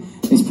arrivi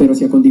e spero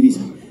sia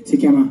condivisa. Si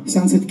chiama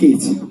Sunset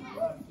Kids.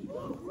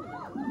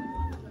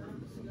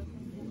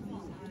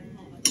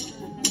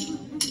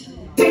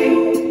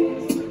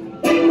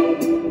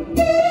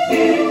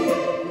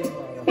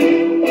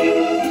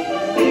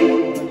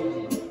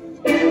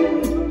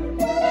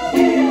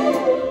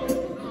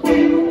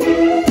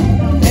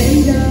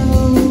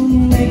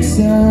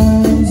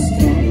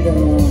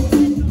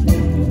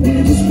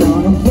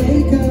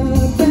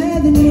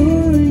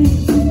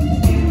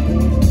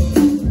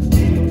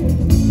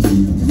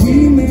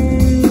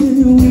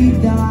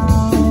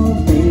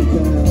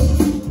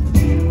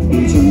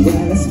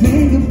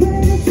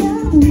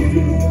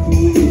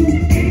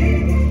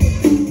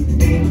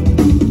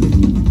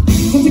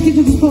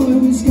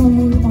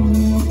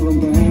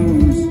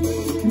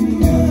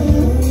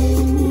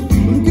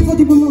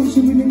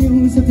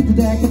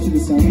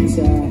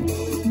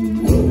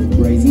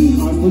 Raising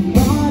hearts with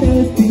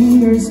buttered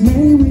fingers,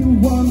 may we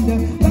wonder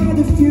about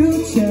the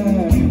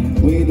future.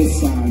 With the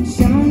sun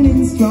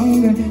shining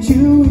stronger,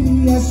 should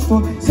we ask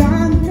for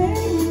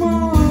something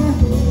more?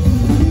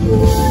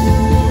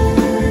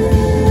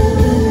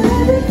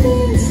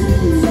 Everything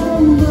seems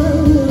over.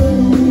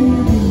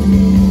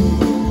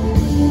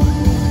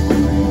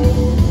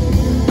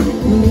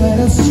 Let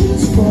us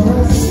choose for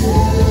ourselves.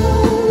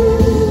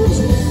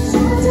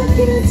 Sometimes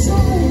it's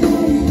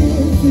alright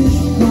if it's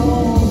wrong.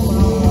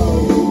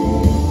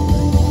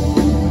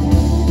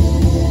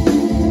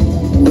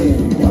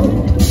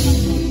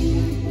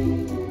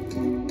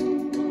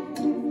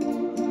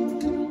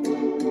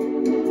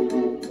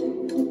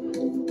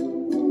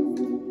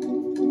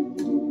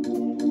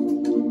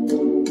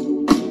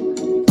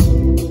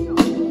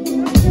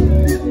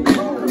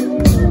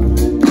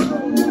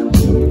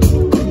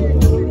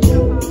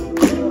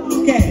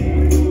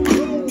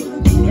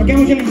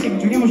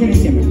 Giochiamocela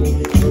insieme.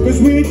 Cause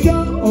we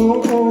don't,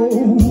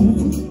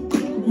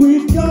 cause we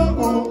don't,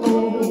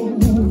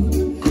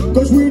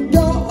 cause we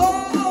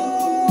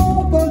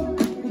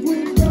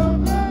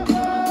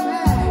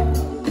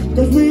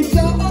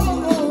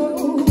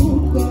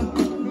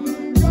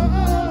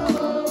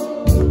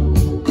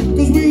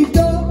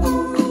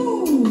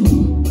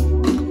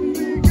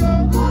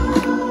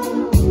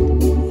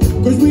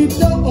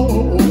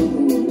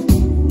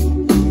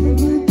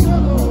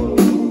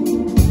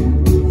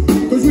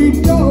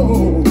don't,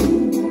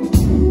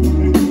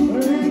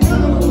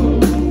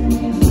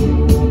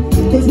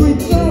 cause we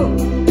don't,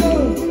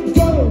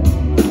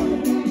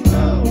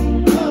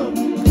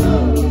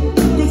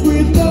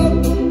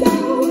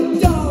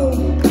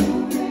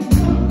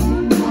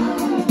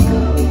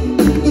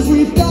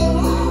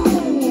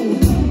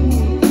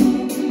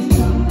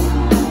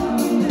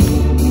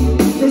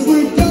 cause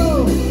we don't.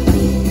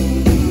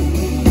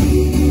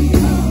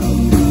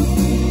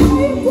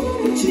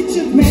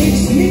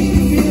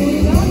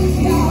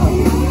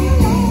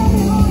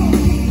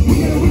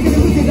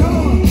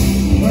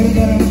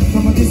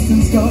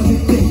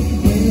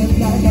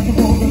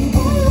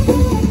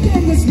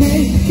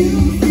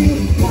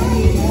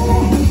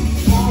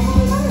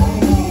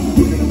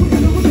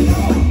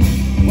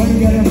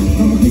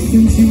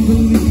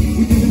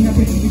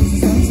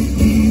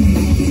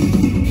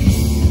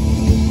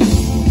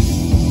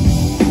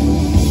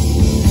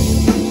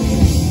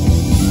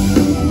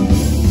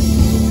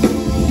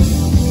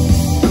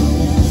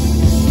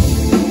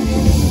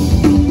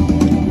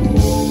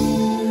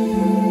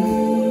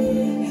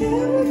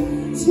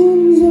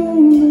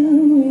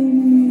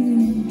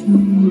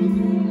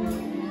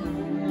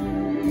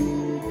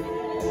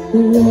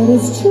 Let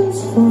us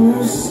choose for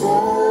ourselves.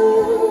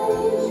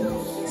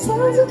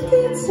 Sounds of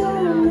kids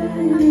are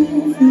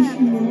ready, fish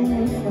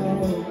more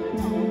fire.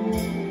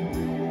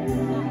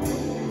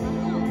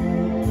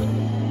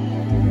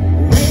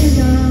 Rain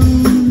down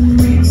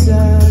makes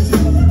us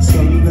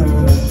stronger.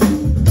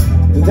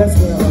 That's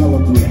where I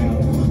want to go.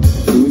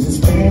 There is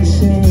a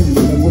passion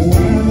that we're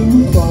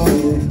running for.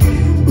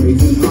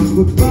 Raising hearts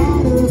with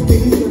bottle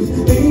fingers,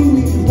 they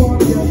make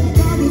wonder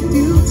about the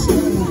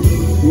future.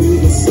 With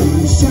the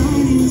sun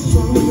shining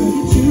stronger,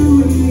 should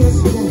we ask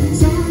for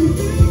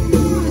something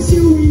more?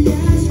 Should we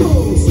ask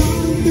for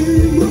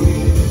something more?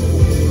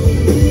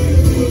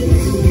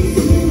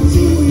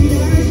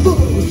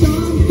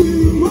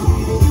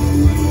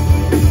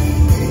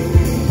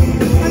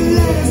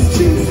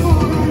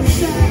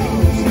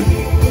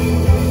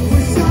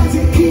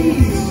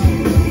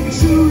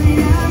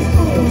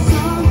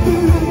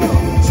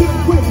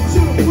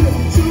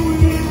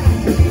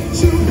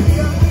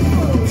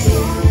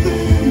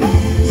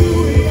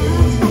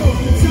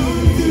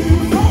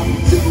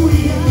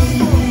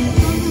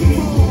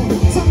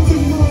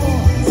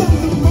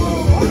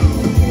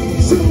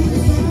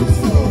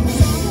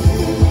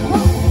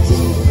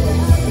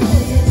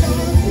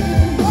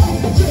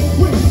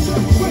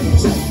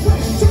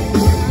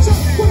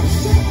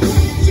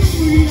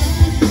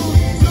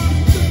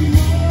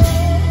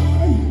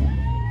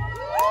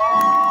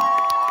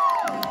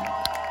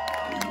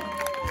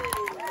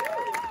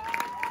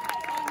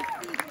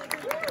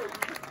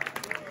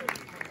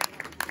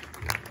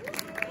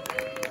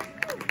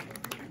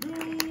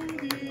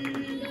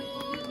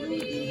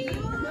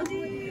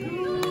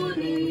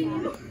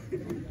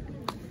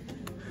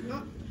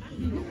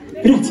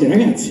 Grazie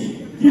ragazzi,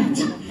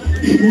 grazie.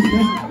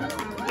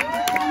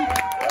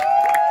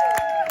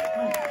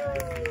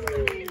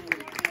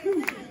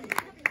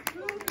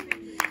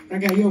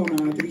 Raga, io ho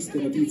una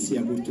triste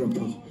notizia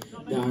purtroppo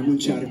da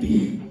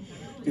annunciarvi,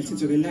 nel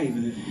senso che il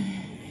live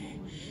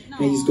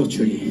è gli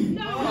sgoccioli.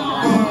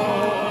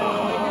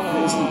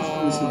 Sì,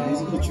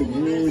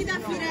 sgoccioli.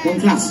 È un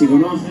classico,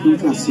 no? È un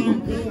classico.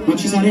 Ma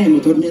ci saremo,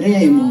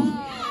 torneremo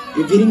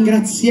e vi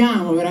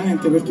ringraziamo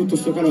veramente per tutto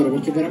sto calore,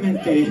 perché è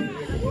veramente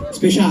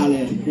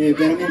speciale,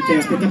 veramente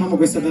aspettavamo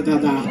questa data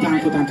da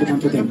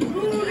tanto tempo. Non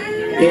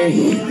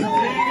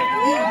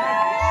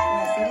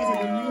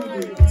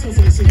so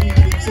se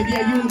vi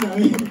aiuta.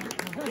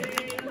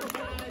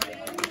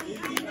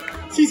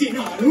 Sì,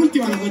 no,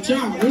 l'ultima la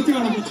facciamo.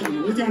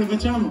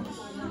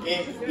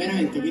 E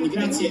veramente, quindi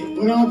grazie.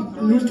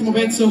 L'ultimo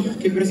pezzo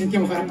che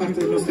presentiamo farà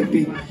parte del nostro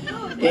EP.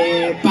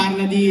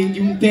 Parla di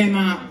un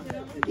tema,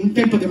 un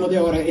tempo demode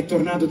ora, è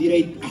tornato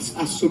direi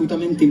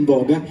assolutamente in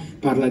voga,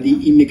 parla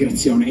di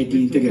immigrazione e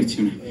di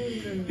integrazione.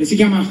 E si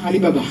chiama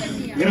Alibaba.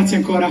 Grazie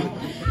ancora.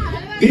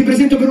 Vi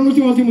ripresento per un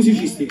ultimo volta i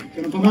musicisti,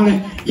 che non fa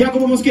male.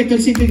 Jacopo Moschetto,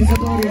 il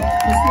sintetizzatore,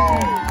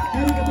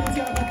 Enrico Pezzi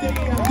alla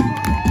batteria,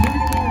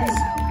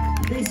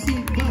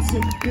 Bessi, basso,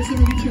 io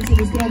sono Vincenzo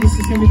Destrade,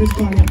 sistemi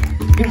Westfalia.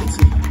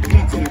 Grazie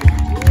ragazzi.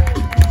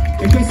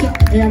 E questa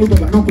è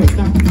Alibaba, non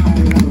questa, ma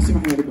la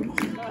prossima è Alibaba.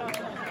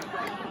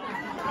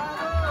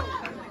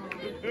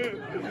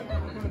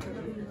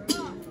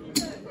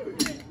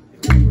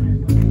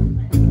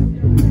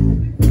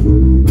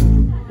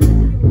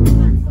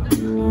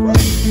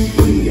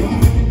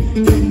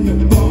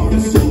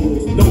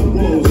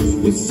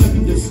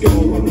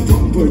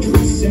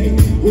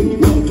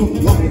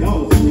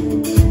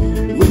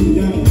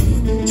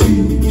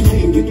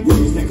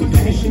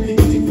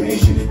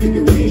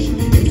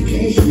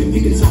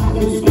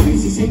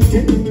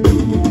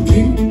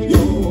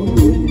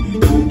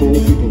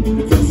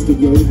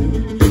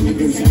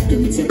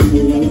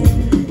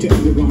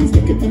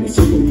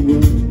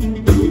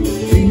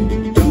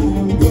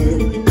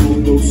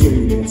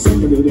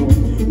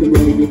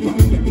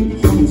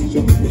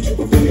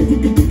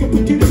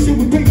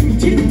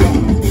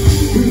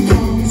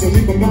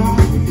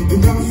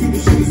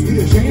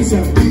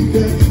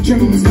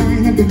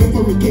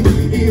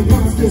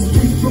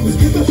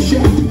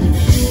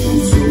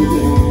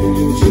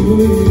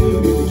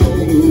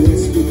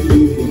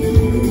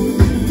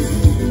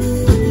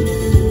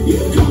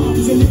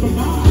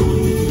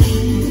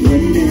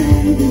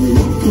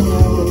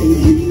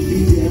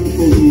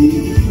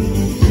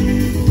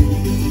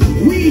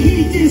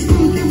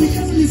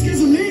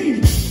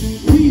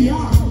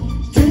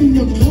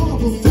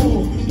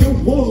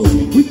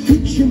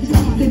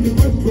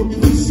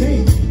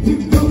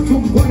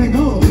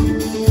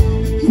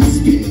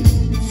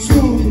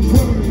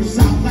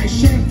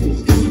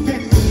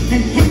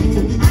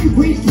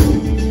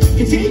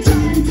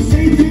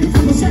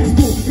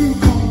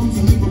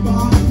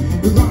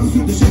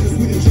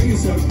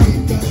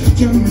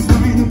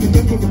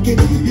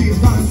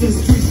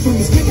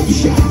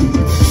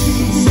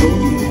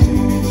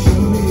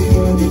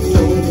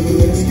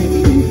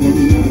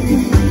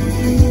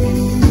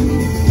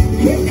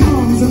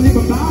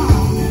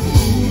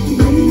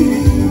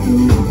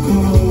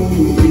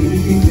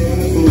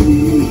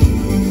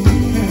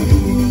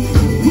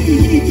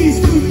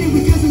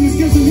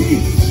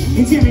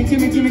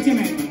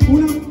 Insieme.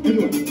 1 e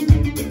 2.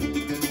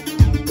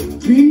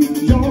 Clean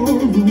your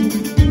room.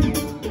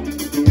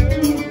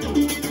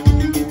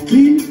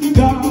 Clean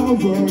the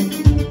world.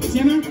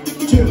 Insieme.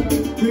 2,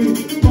 3,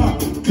 4.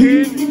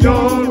 Clean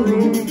your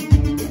room.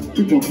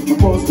 People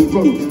across the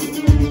road.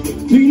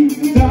 Clean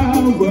the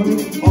world.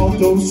 All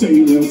those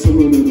sailors are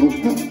running on.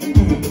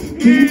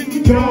 Clean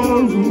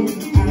your room.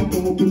 And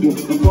all people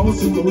across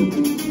the road.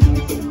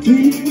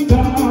 Clean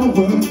the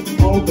world.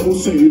 All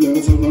those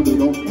sailors are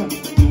running on.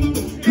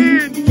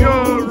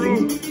 Your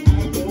room,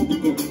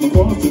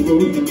 across the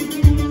road.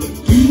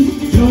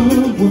 Keep your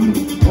room,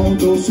 all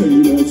those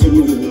sailors are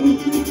running.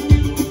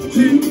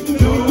 Keep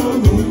your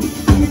room,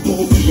 and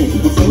all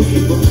people across the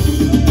road.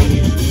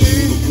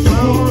 Keep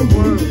your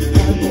room,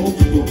 and all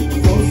people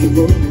across the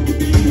road.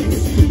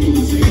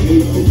 People say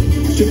hello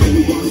to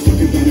everyone,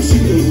 talking about a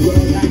single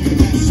word like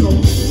that. So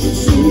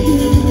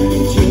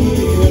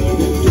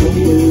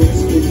don't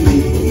rest with me.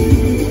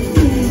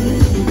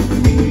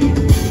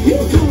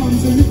 Here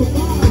comes a little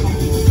bar.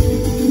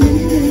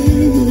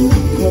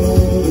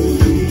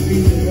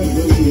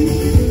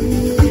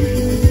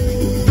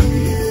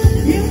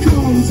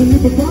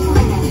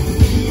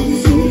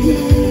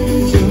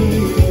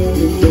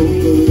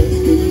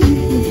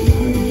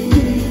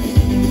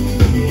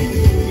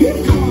 Here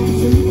comes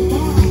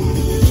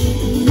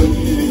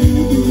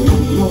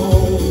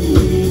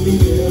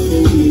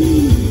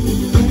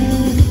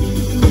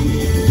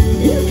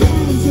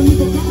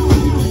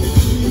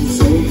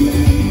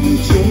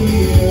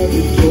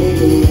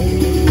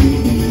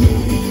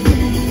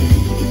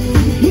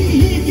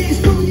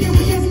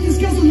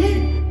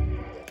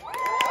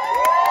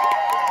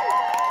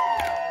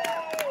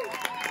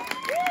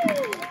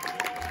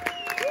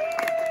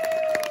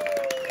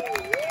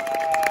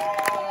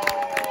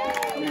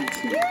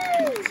In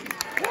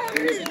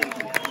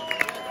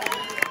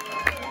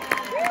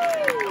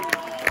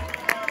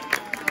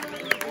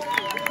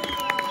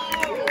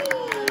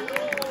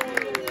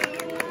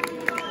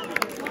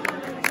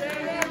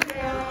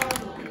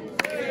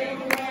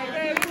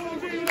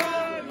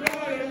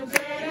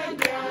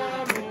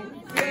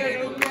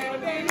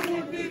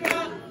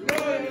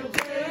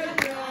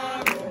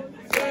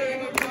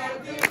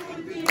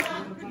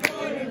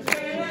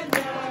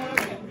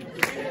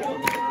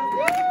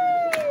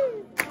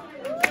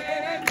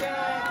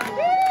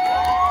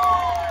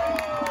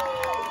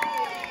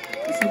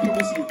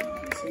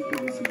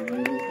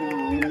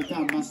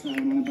realtà basta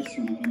una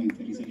persona,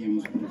 veramente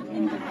risaliamo su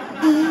quello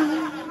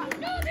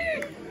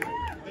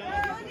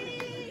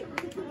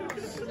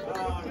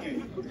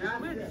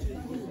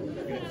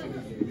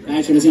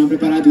che ce ne siamo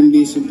preparati un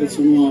bis, un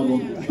pezzo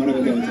nuovo, ora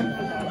vedete.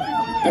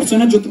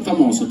 Personaggio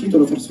famoso,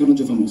 titolo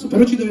personaggio famoso,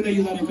 però ci dovete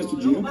aiutare in questo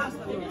giro.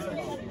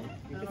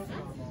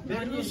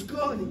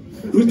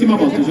 L'ultima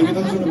volta, ci ho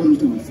aiutato solo per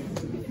l'ultima volta.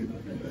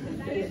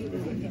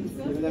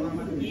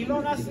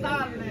 Ilona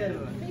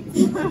Staller.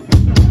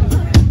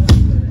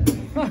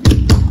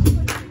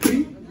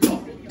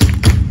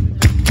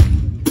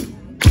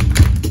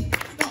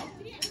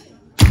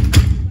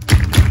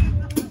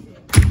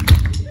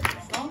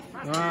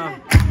 Ah,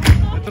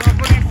 è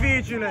troppo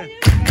difficile.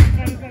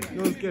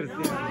 Non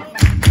scherziamo.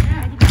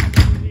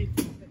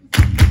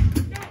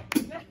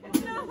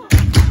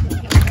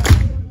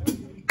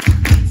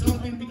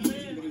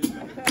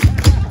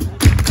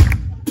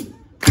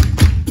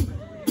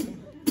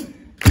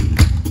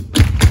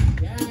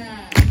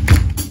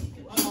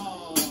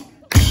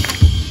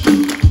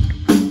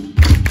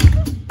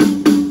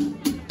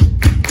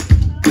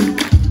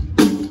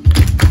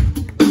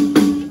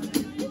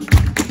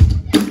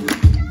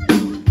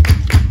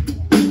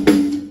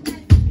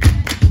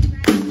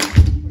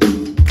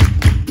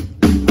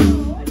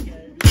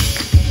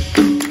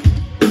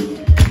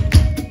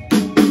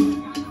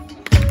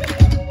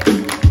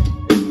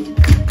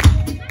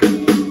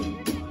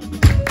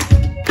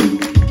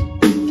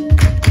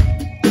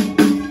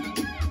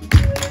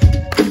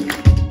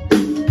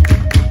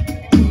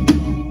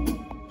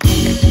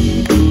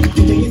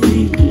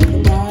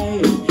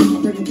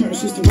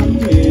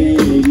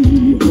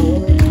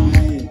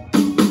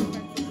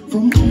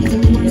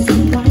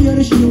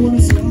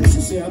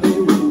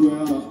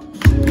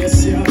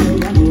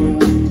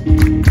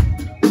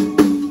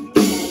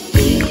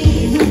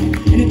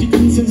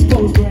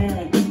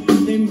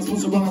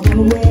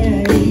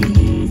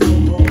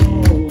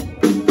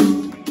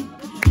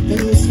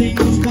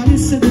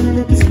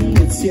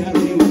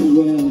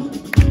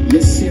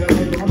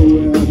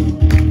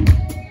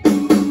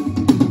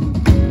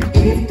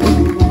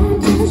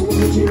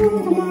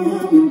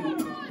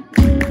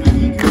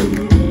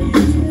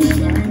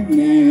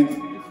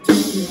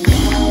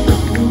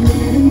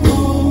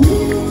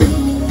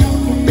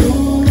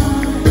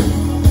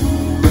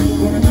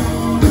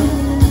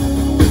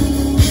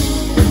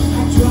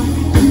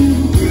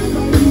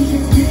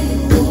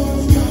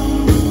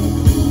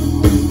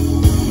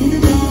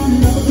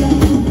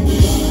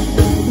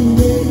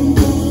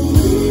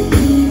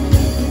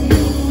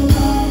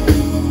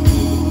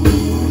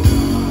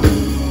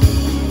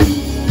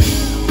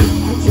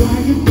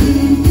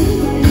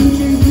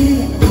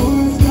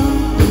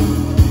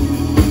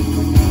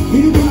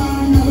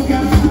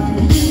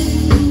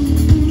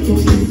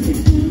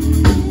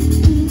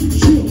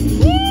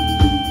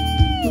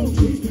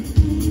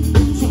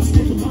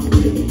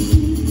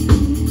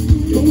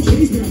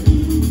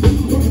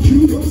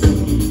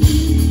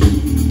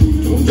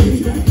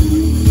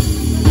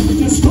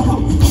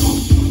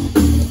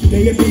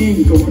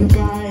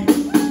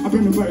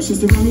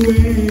 Just to run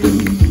away.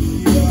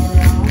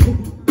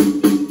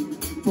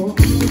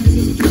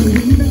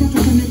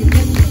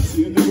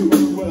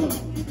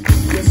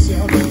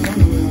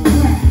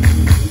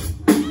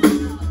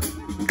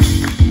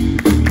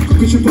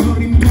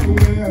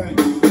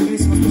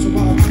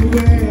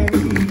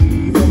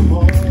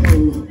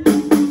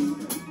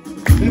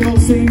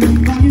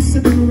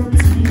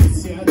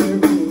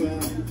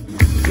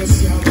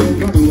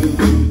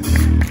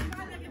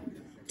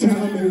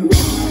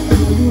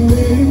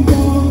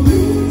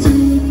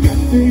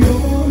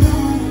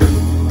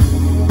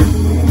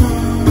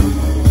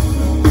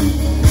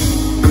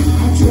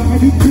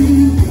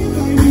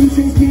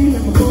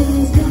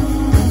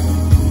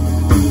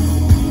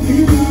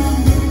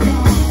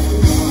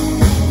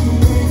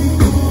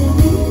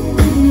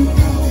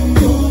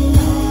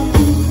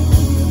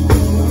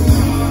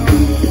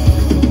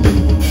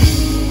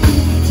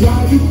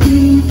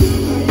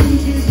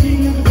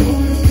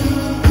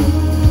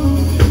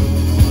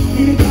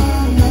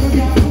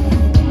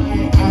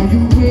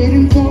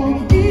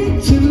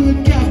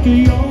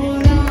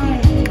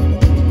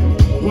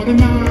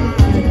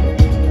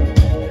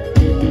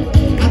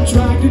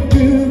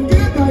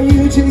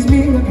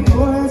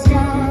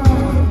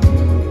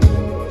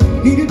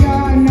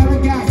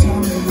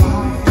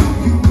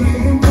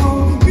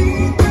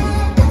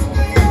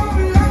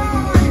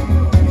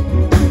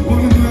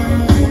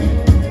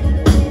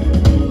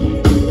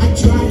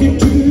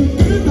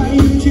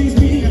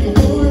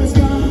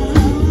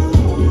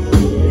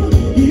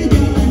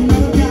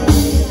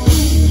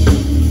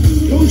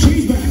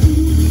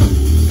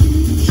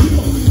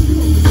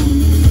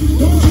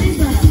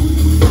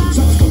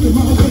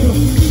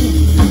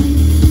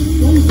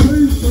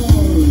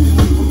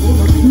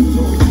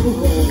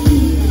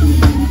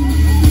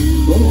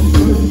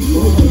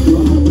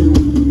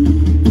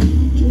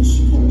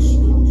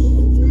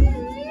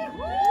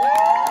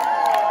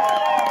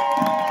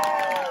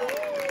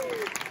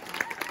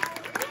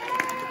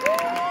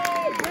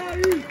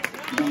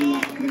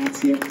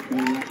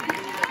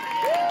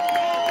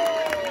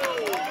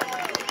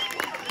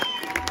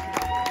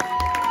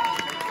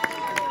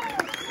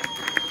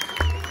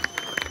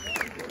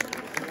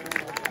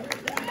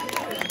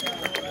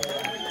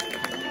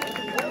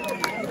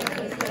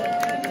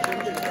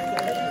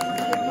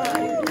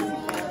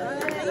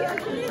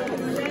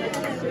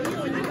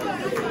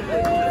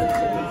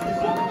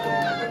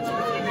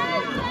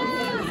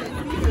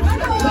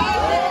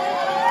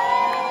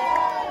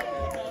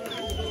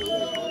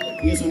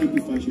 canzone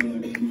più facile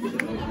da capire.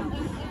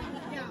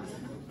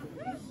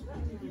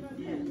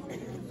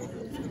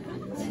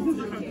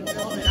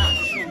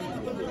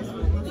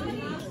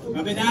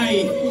 Vabbè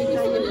dai,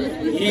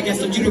 direi che a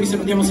sto giro vi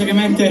salutiamo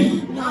seriamente,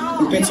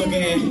 un pezzo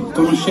che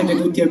conoscete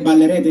tutti e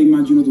ballerete,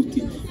 immagino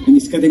tutti,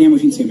 quindi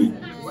scateniamoci insieme.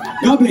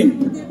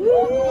 Goblin!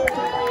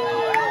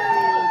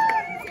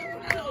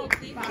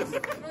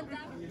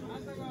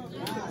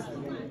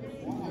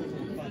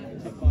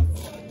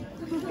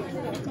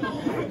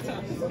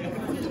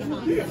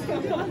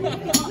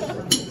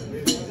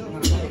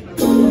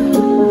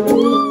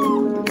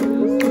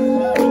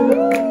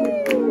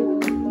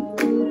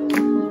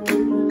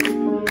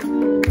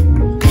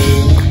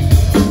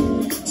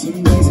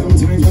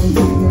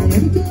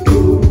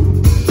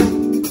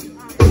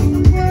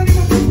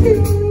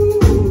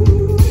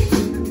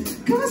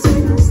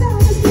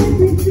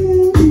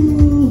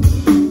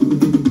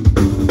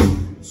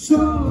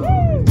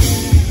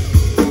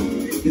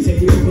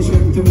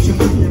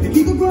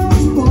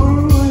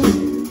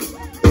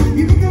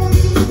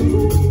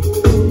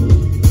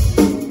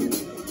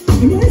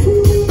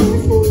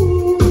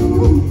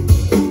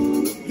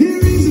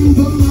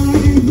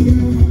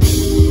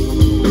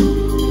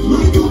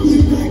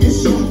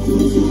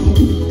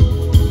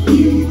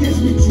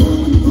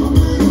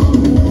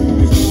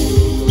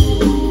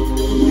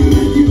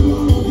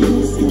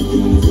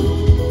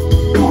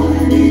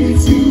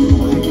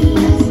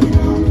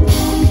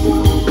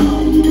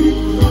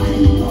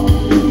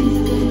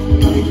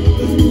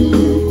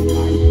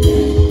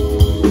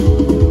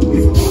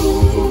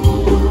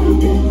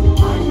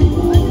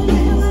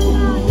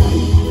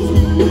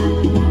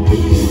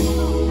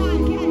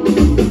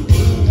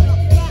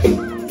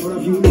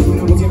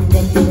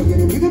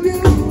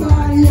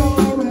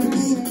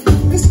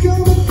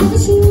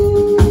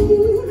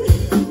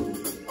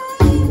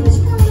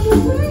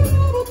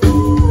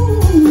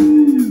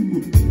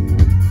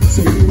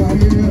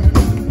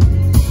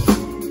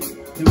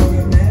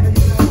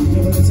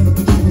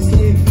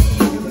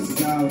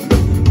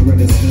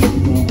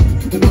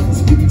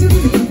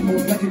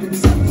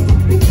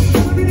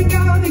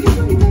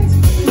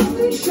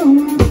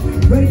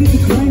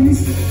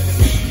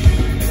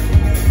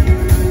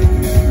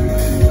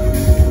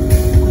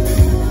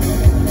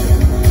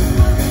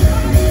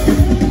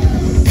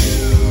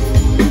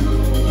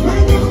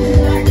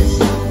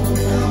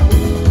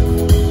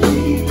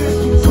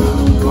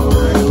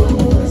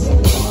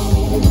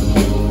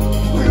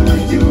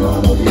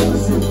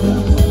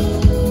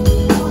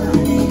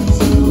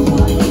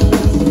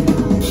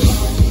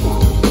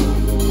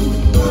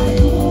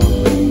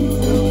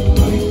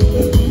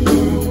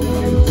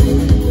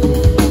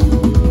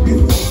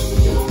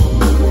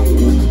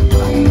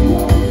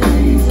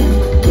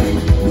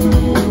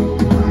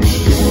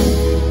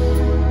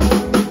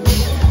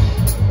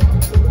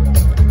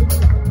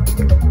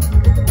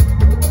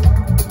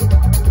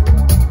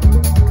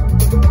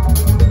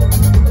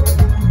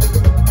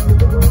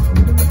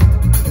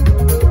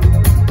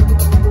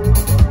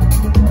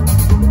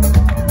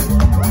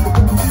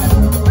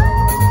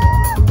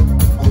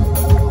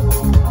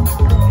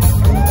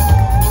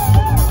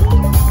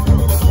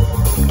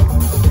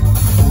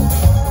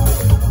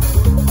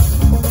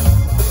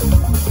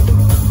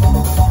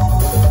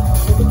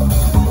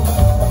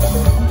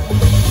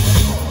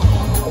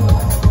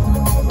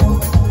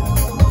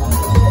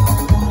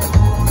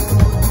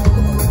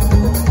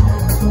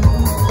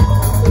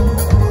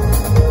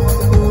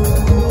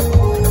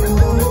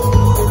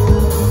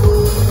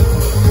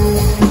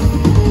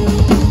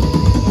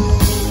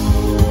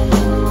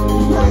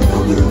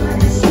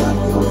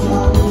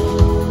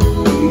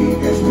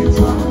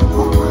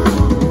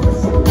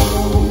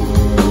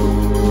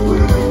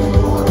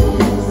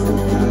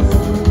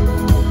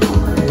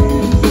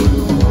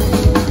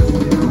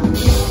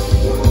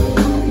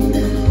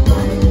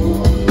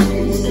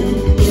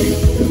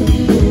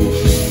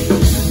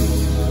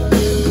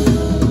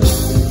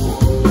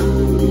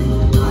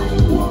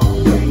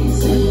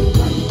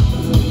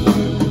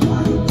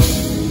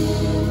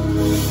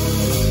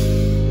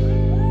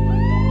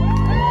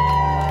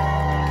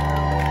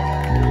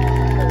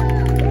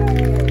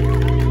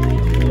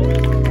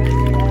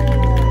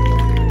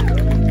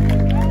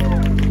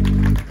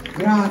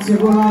 Grazie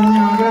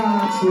Bologna,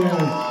 grazie.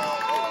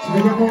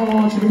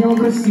 Ci vediamo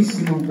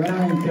prestissimo,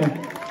 veramente.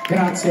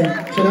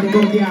 Grazie, ce la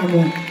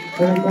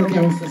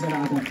ricordiamo sta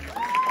serata.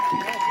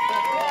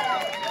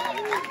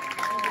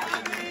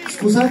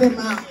 Scusate,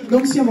 ma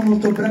non siamo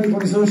molto bravi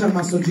con i social,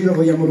 ma a sto giro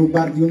vogliamo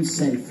rubarvi un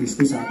selfie,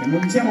 scusate.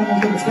 Non siamo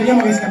molto bravi,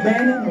 speriamo che sta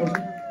bene. Non lo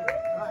so.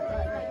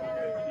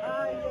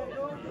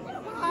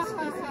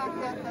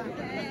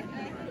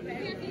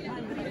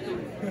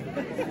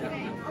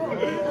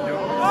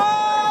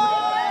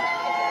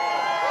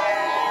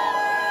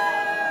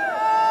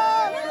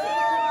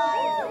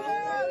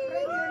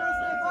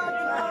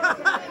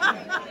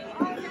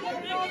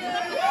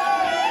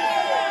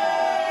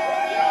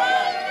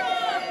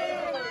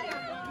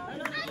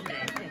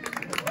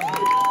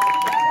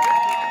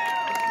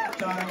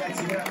 Ciao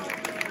ragazzi, grazie.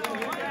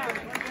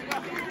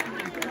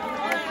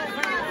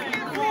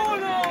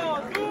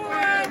 1,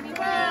 2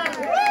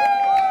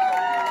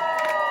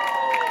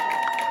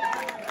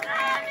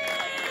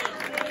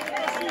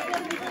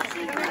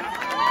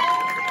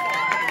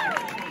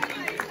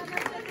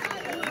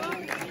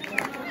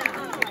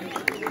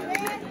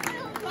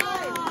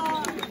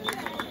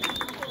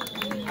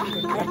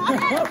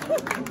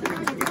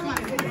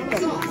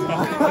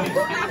 Una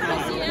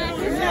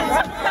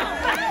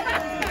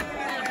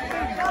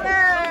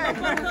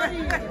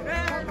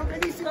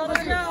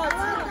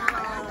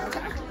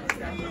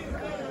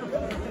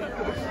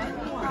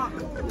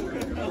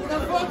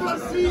foto a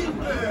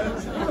Silver!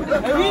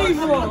 È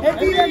vivo! È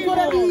vivo,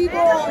 ancora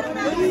vivo!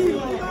 È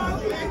vivo!